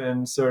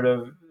often sort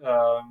of,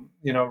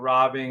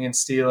 robbing and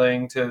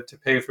stealing to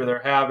pay for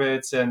their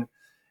habits. And,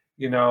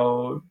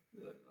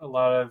 a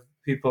lot of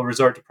people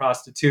resort to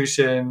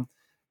prostitution,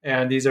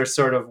 and these are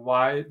sort of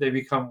they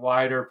become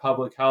wider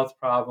public health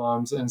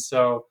problems. And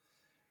so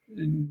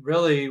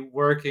really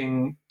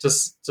working to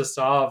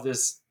solve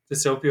this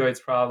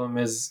opioids problem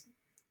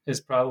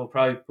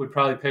would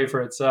probably pay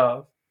for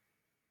itself.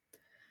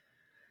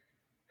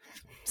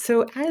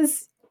 So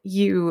as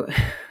you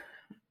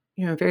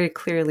very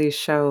clearly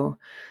show,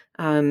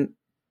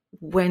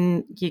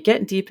 when you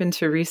get deep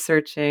into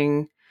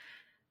researching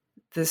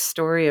the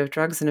story of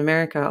drugs in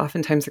America,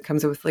 oftentimes it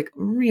comes up with like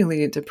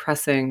really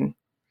depressing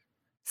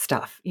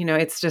stuff.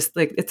 It's just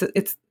like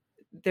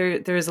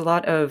there's a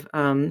lot of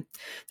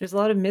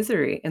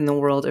misery in the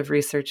world of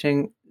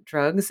researching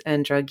drugs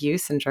and drug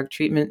use and drug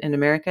treatment in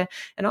America.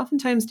 And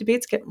oftentimes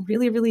debates get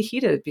really, really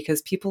heated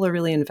because people are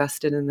really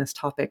invested in this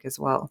topic as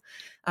well.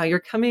 You're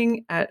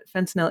coming at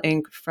Fentanyl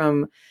Inc.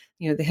 from,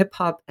 the hip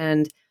hop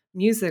and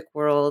music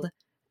world.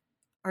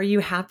 Are you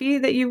happy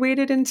that you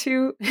waded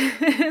into,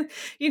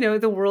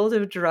 the world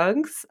of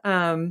drugs?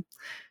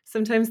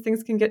 Sometimes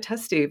things can get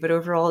testy, but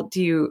overall,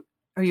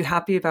 are you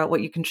happy about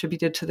what you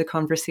contributed to the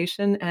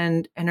conversation?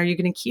 And are you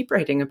going to keep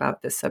writing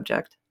about this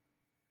subject?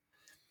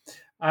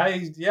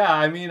 I'm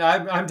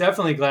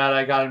definitely glad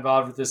I got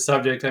involved with this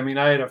subject. I mean,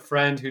 I had a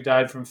friend who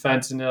died from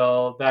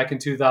fentanyl back in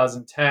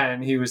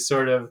 2010. He was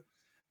sort of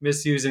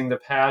misusing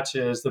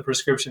the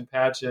prescription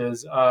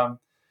patches.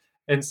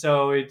 And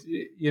so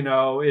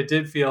it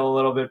did feel a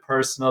little bit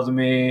personal to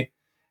me.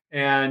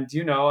 And,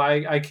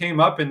 I came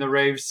up in the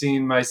rave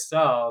scene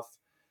myself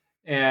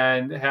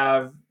and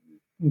have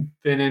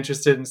been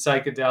interested in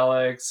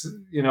psychedelics,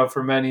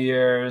 for many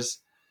years.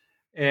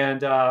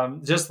 And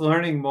just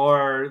learning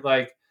more,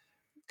 like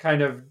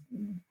kind of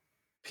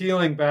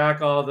peeling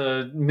back all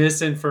the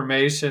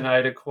misinformation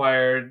I'd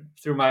acquired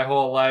through my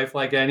whole life,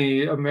 like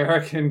any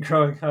American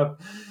growing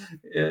up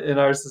in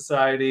our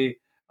society,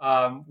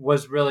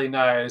 was really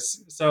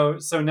nice. So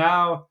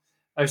now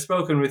I've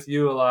spoken with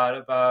you a lot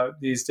about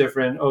these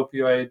different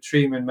opioid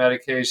treatment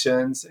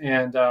medications,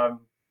 and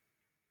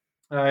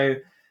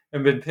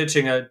I've been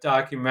pitching a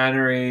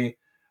documentary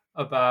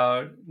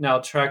about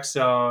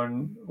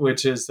naltrexone,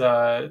 which is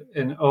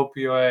an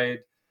opioid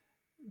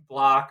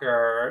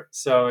blocker.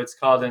 So it's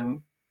called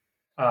an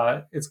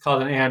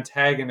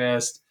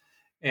antagonist,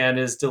 and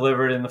is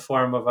delivered in the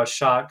form of a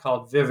shot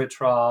called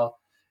Vivitrol.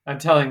 I'm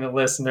telling the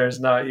listeners,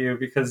 not you,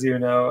 because you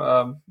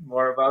know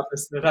more about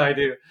this than I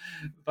do.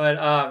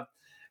 But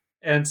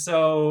and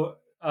so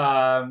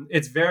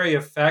it's very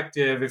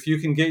effective if you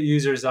can get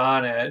users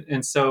on it.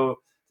 And so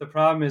the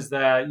problem is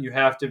that you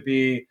have to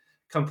be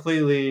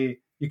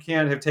you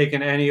can't have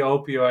taken any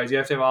opioids. You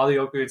have to have all the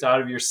opioids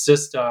out of your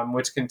system,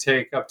 which can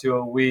take up to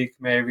a week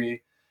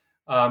maybe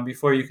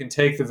before you can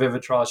take the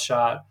Vivitrol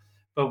shot.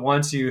 But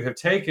once you have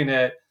taken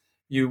it,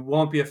 you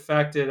won't be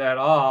affected at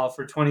all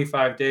for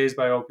 25 days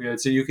by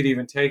opioids. So you could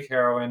even take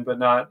heroin but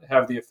not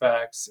have the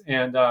effects.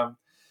 And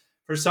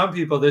for some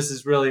people, this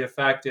is really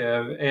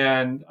effective.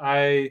 And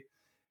I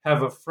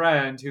have a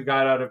friend who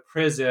got out of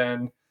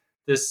prison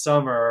this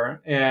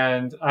summer,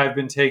 and I've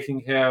been taking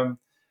him.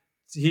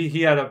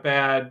 He had a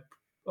bad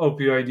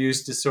opioid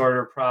use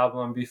disorder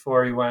problem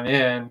before he went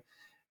in.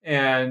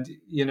 And,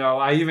 you know,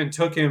 I even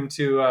took him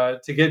to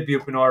get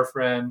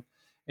buprenorphine,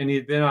 and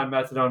he'd been on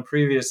methadone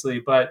previously,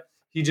 but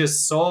he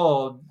just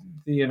sold,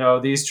 you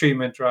know, these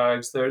treatment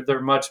drugs. They're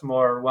much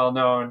more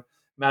well-known,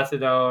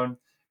 methadone,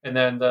 and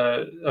then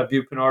the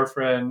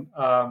buprenorphine,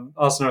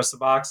 also known as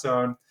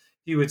Suboxone.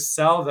 He would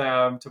sell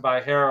them to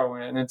buy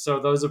heroin. And so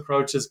those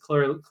approaches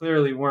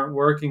clearly weren't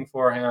working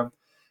for him,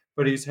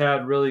 but he's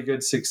had really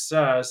good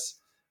success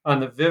on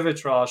the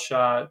Vivitrol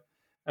shot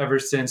ever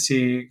since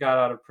he got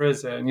out of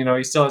prison. You know,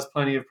 he still has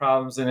plenty of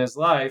problems in his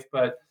life,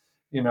 but,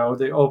 you know,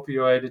 the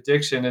opioid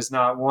addiction is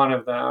not one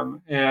of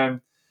them. And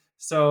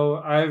so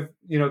I've,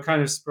 you know,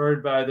 kind of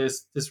spurred by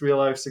this real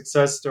life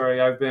success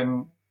story, I've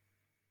been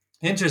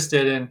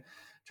interested in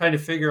trying to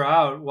figure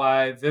out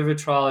why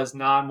Vivitrol is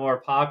not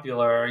more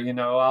popular. You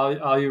know,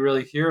 all you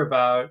really hear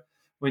about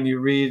when you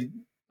read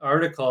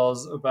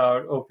articles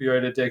about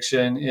opioid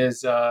addiction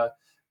is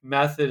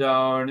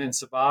methadone and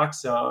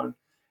Suboxone.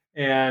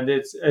 And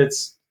it's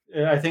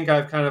I think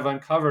I've kind of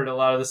uncovered a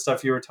lot of the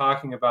stuff you were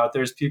talking about.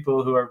 There's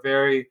people who are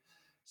very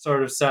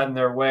sort of set in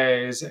their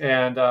ways,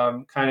 and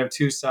kind of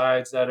two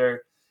sides that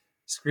are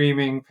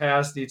screaming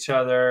past each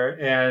other,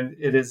 and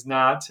it is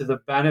not to the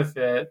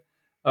benefit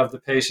of the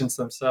patients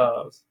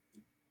themselves.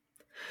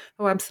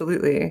 Oh,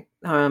 absolutely.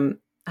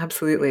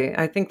 Absolutely.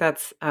 I think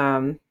that's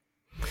going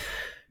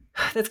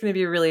to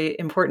be a really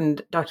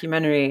important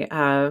documentary.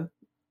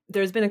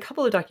 There's been a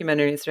couple of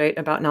documentaries, right,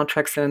 about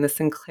naltrexone, the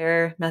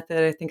Sinclair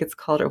method, I think it's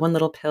called, or One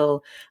Little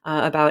Pill,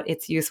 about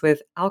its use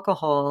with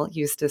alcohol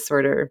use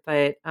disorder.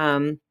 But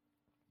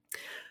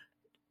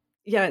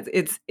yeah,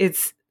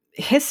 it's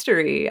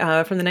history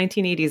from the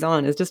 1980s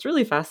on is just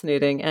really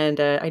fascinating. And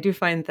I do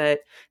find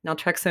that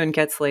naltrexone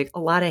gets like a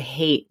lot of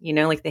hate, you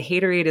know, like the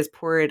haterade is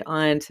poured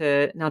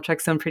onto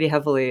naltrexone pretty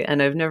heavily.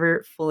 And I've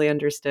never fully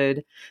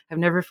understood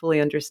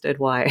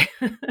why.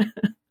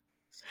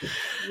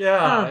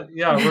 Yeah.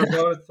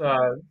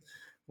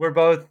 We're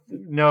both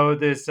know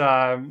this,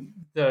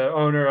 the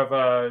owner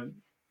of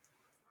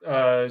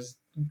a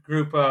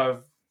group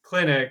of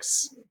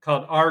clinics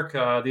called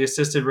ARCA, the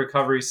Assisted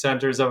Recovery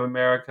Centers of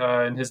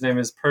America, and his name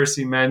is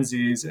Percy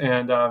Menzies,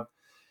 and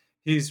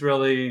he's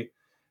really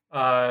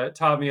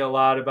taught me a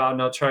lot about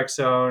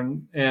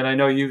naltrexone, and I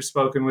know you've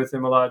spoken with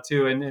him a lot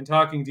too, and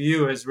talking to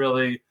you has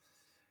really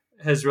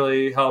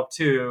helped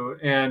too.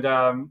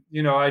 And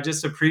you know, I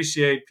just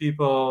appreciate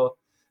people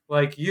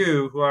like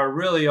you who are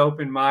really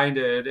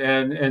open-minded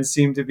and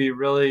seem to be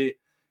really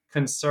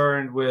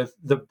concerned with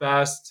the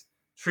best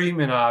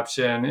treatment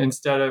option,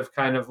 instead of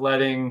kind of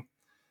letting,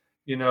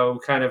 you know,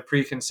 kind of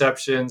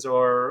preconceptions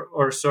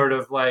or sort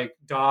of like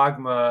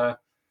dogma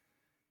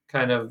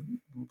kind of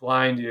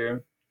blind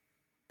you.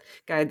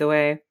 Guide the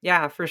way.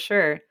 Yeah, for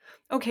sure.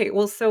 Okay,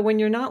 well, so when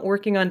you're not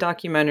working on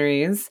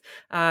documentaries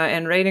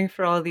and writing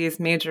for all these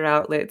major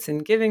outlets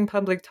and giving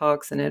public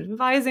talks and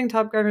advising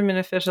top government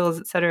officials,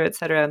 et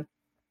cetera,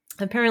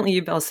 apparently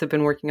you've also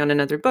been working on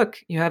another book.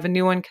 You have a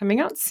new one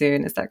coming out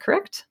soon. Is that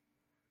correct?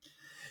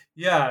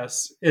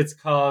 Yes, it's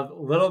called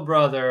Little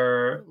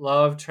Brother,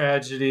 Love,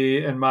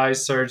 Tragedy, and My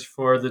Search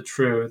for the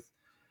Truth.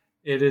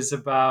 It is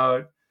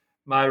about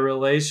my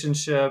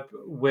relationship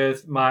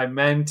with my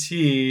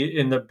mentee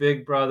in the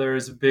Big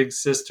Brothers, Big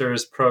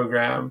Sisters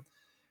program.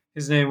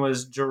 His name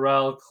was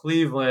Jarrell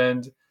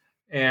Cleveland,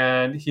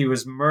 and he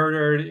was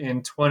murdered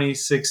in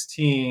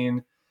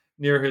 2016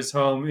 near his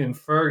home in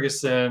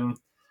Ferguson,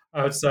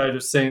 outside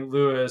of St.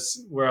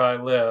 Louis, where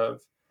I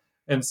live.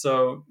 And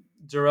so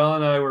Jarrell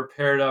and I were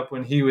paired up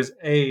when he was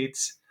 8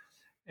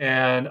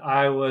 and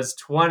I was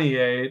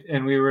 28,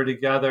 and we were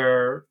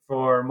together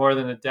for more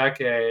than a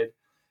decade.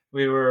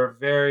 We were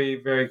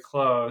very, very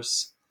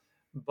close.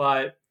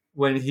 But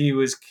when he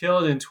was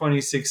killed in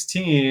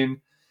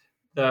 2016,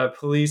 the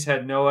police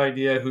had no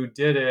idea who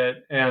did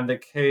it, and the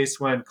case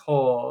went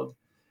cold.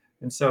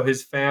 And so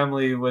his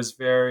family was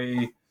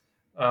very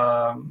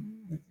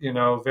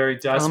very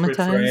desperate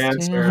for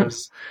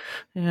answers.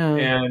 Yeah.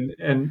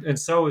 And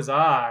so was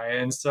I.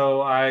 And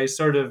so I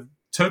sort of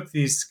took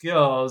these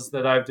skills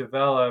that I've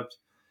developed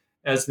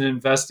as an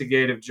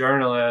investigative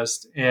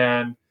journalist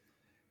and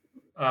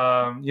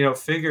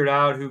figured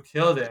out who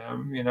killed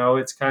him.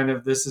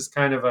 This is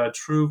kind of a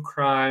true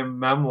crime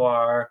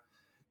memoir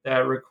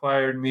that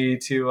required me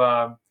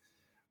to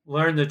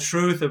learn the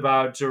truth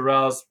about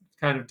Jarrell's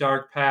kind of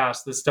dark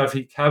past, the stuff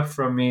he kept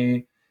from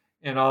me,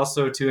 and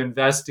also to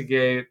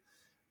investigate,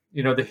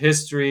 the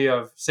history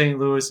of St.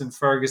 Louis and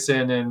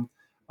Ferguson and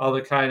all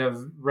the kind of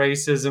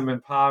racism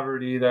and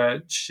poverty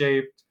that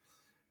shaped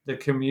the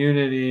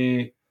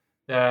community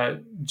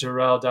that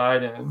Jarrell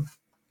died in.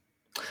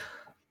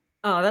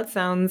 Oh, that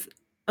sounds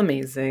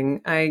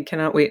amazing. I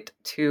cannot wait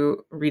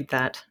to read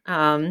that.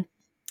 And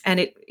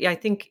I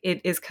think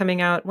it is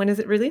coming out. When is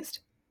it released?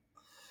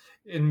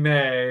 In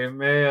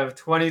May of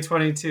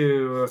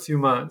 2022, a few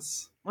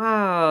months.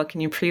 Wow. Can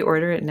you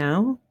pre-order it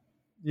now?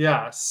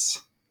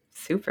 Yes.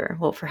 Super.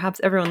 Well, perhaps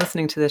everyone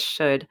listening to this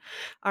should.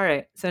 All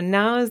right. So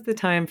now is the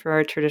time for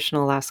our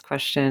traditional last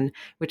question,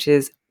 which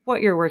is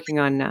what you're working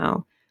on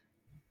now.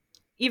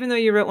 Even though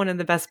you wrote one of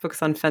the best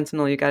books on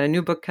fentanyl, you got a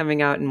new book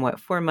coming out in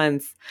 4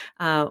 months.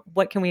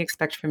 What can we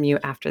expect from you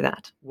after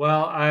that?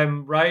 Well,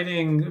 I'm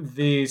writing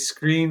the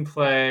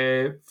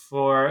screenplay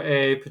for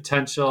a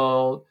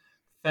potential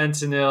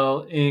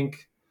Fentanyl Inc.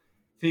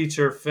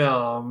 feature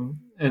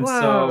film. And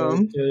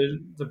Whoa. so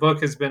the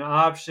book has been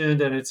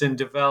optioned and it's in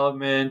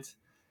development.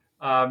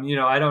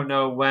 I don't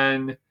know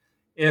when,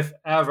 if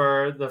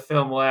ever, the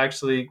film will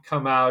actually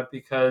come out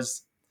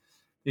because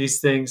these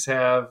things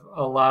have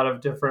a lot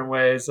of different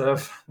ways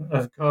of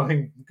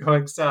going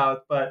south.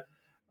 But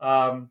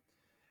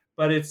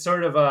it's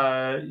sort of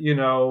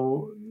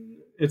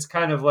it's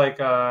kind of like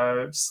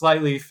a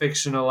slightly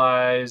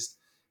fictionalized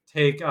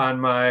take on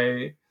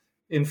my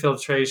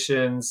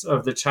infiltrations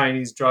of the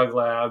Chinese drug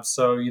lab.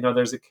 So,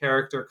 there's a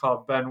character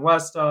called Ben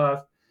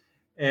Westhoff,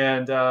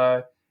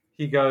 and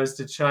he goes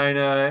to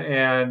China,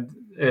 and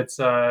it's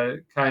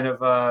kind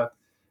of a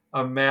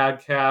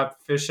madcap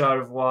fish out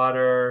of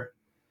water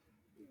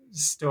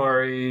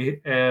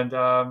story, and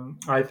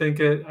I think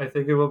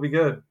it will be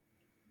good.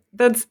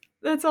 That's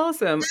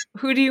awesome.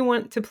 Who do you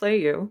want to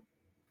play you?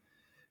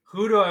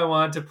 Who do I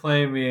want to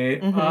play me?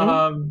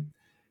 Mm-hmm.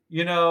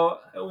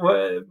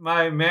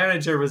 My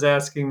manager was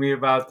asking me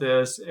about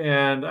this,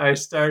 and I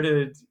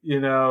started,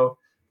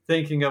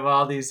 thinking of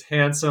all these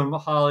handsome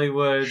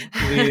Hollywood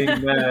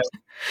leading men.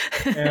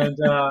 And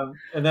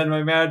then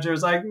my manager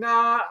was like,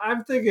 "Nah,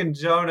 I'm thinking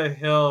Jonah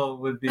Hill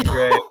would be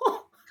great."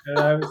 And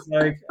I was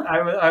like,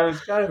 I was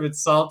kind of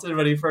insulted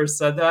when he first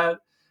said that,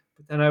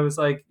 but then I was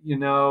like,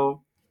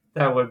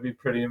 that would be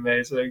pretty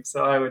amazing.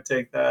 So I would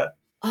take that.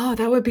 Oh,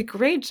 that would be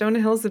great. Jonah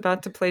Hill's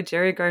about to play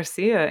Jerry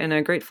Garcia in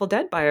a Grateful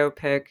Dead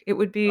biopic. It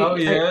would be. Oh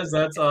yes,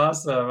 that's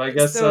awesome. I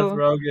guess Seth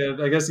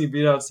Rogen. I guess he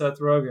beat out Seth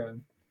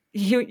Rogen.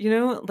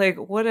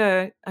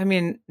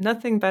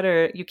 Nothing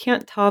better. You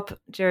can't top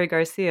Jerry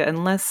Garcia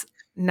unless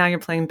now you're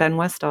playing Ben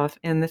Westhoff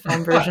in the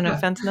film version of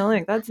Fentanyl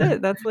Inc. That's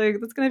it. That's going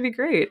to be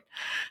great.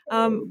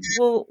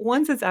 Well,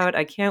 once it's out,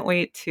 I can't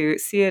wait to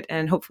see it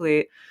and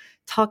hopefully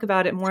talk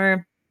about it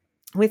more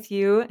with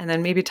you, and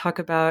then maybe talk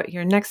about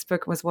your next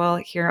book as well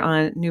here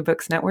on New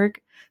Books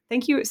Network.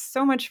 Thank you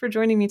so much for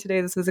joining me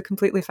today. This was a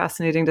completely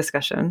fascinating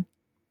discussion.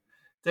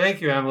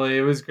 Thank you, Emily.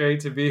 It was great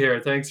to be here.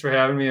 Thanks for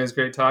having me. It was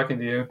great talking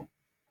to you.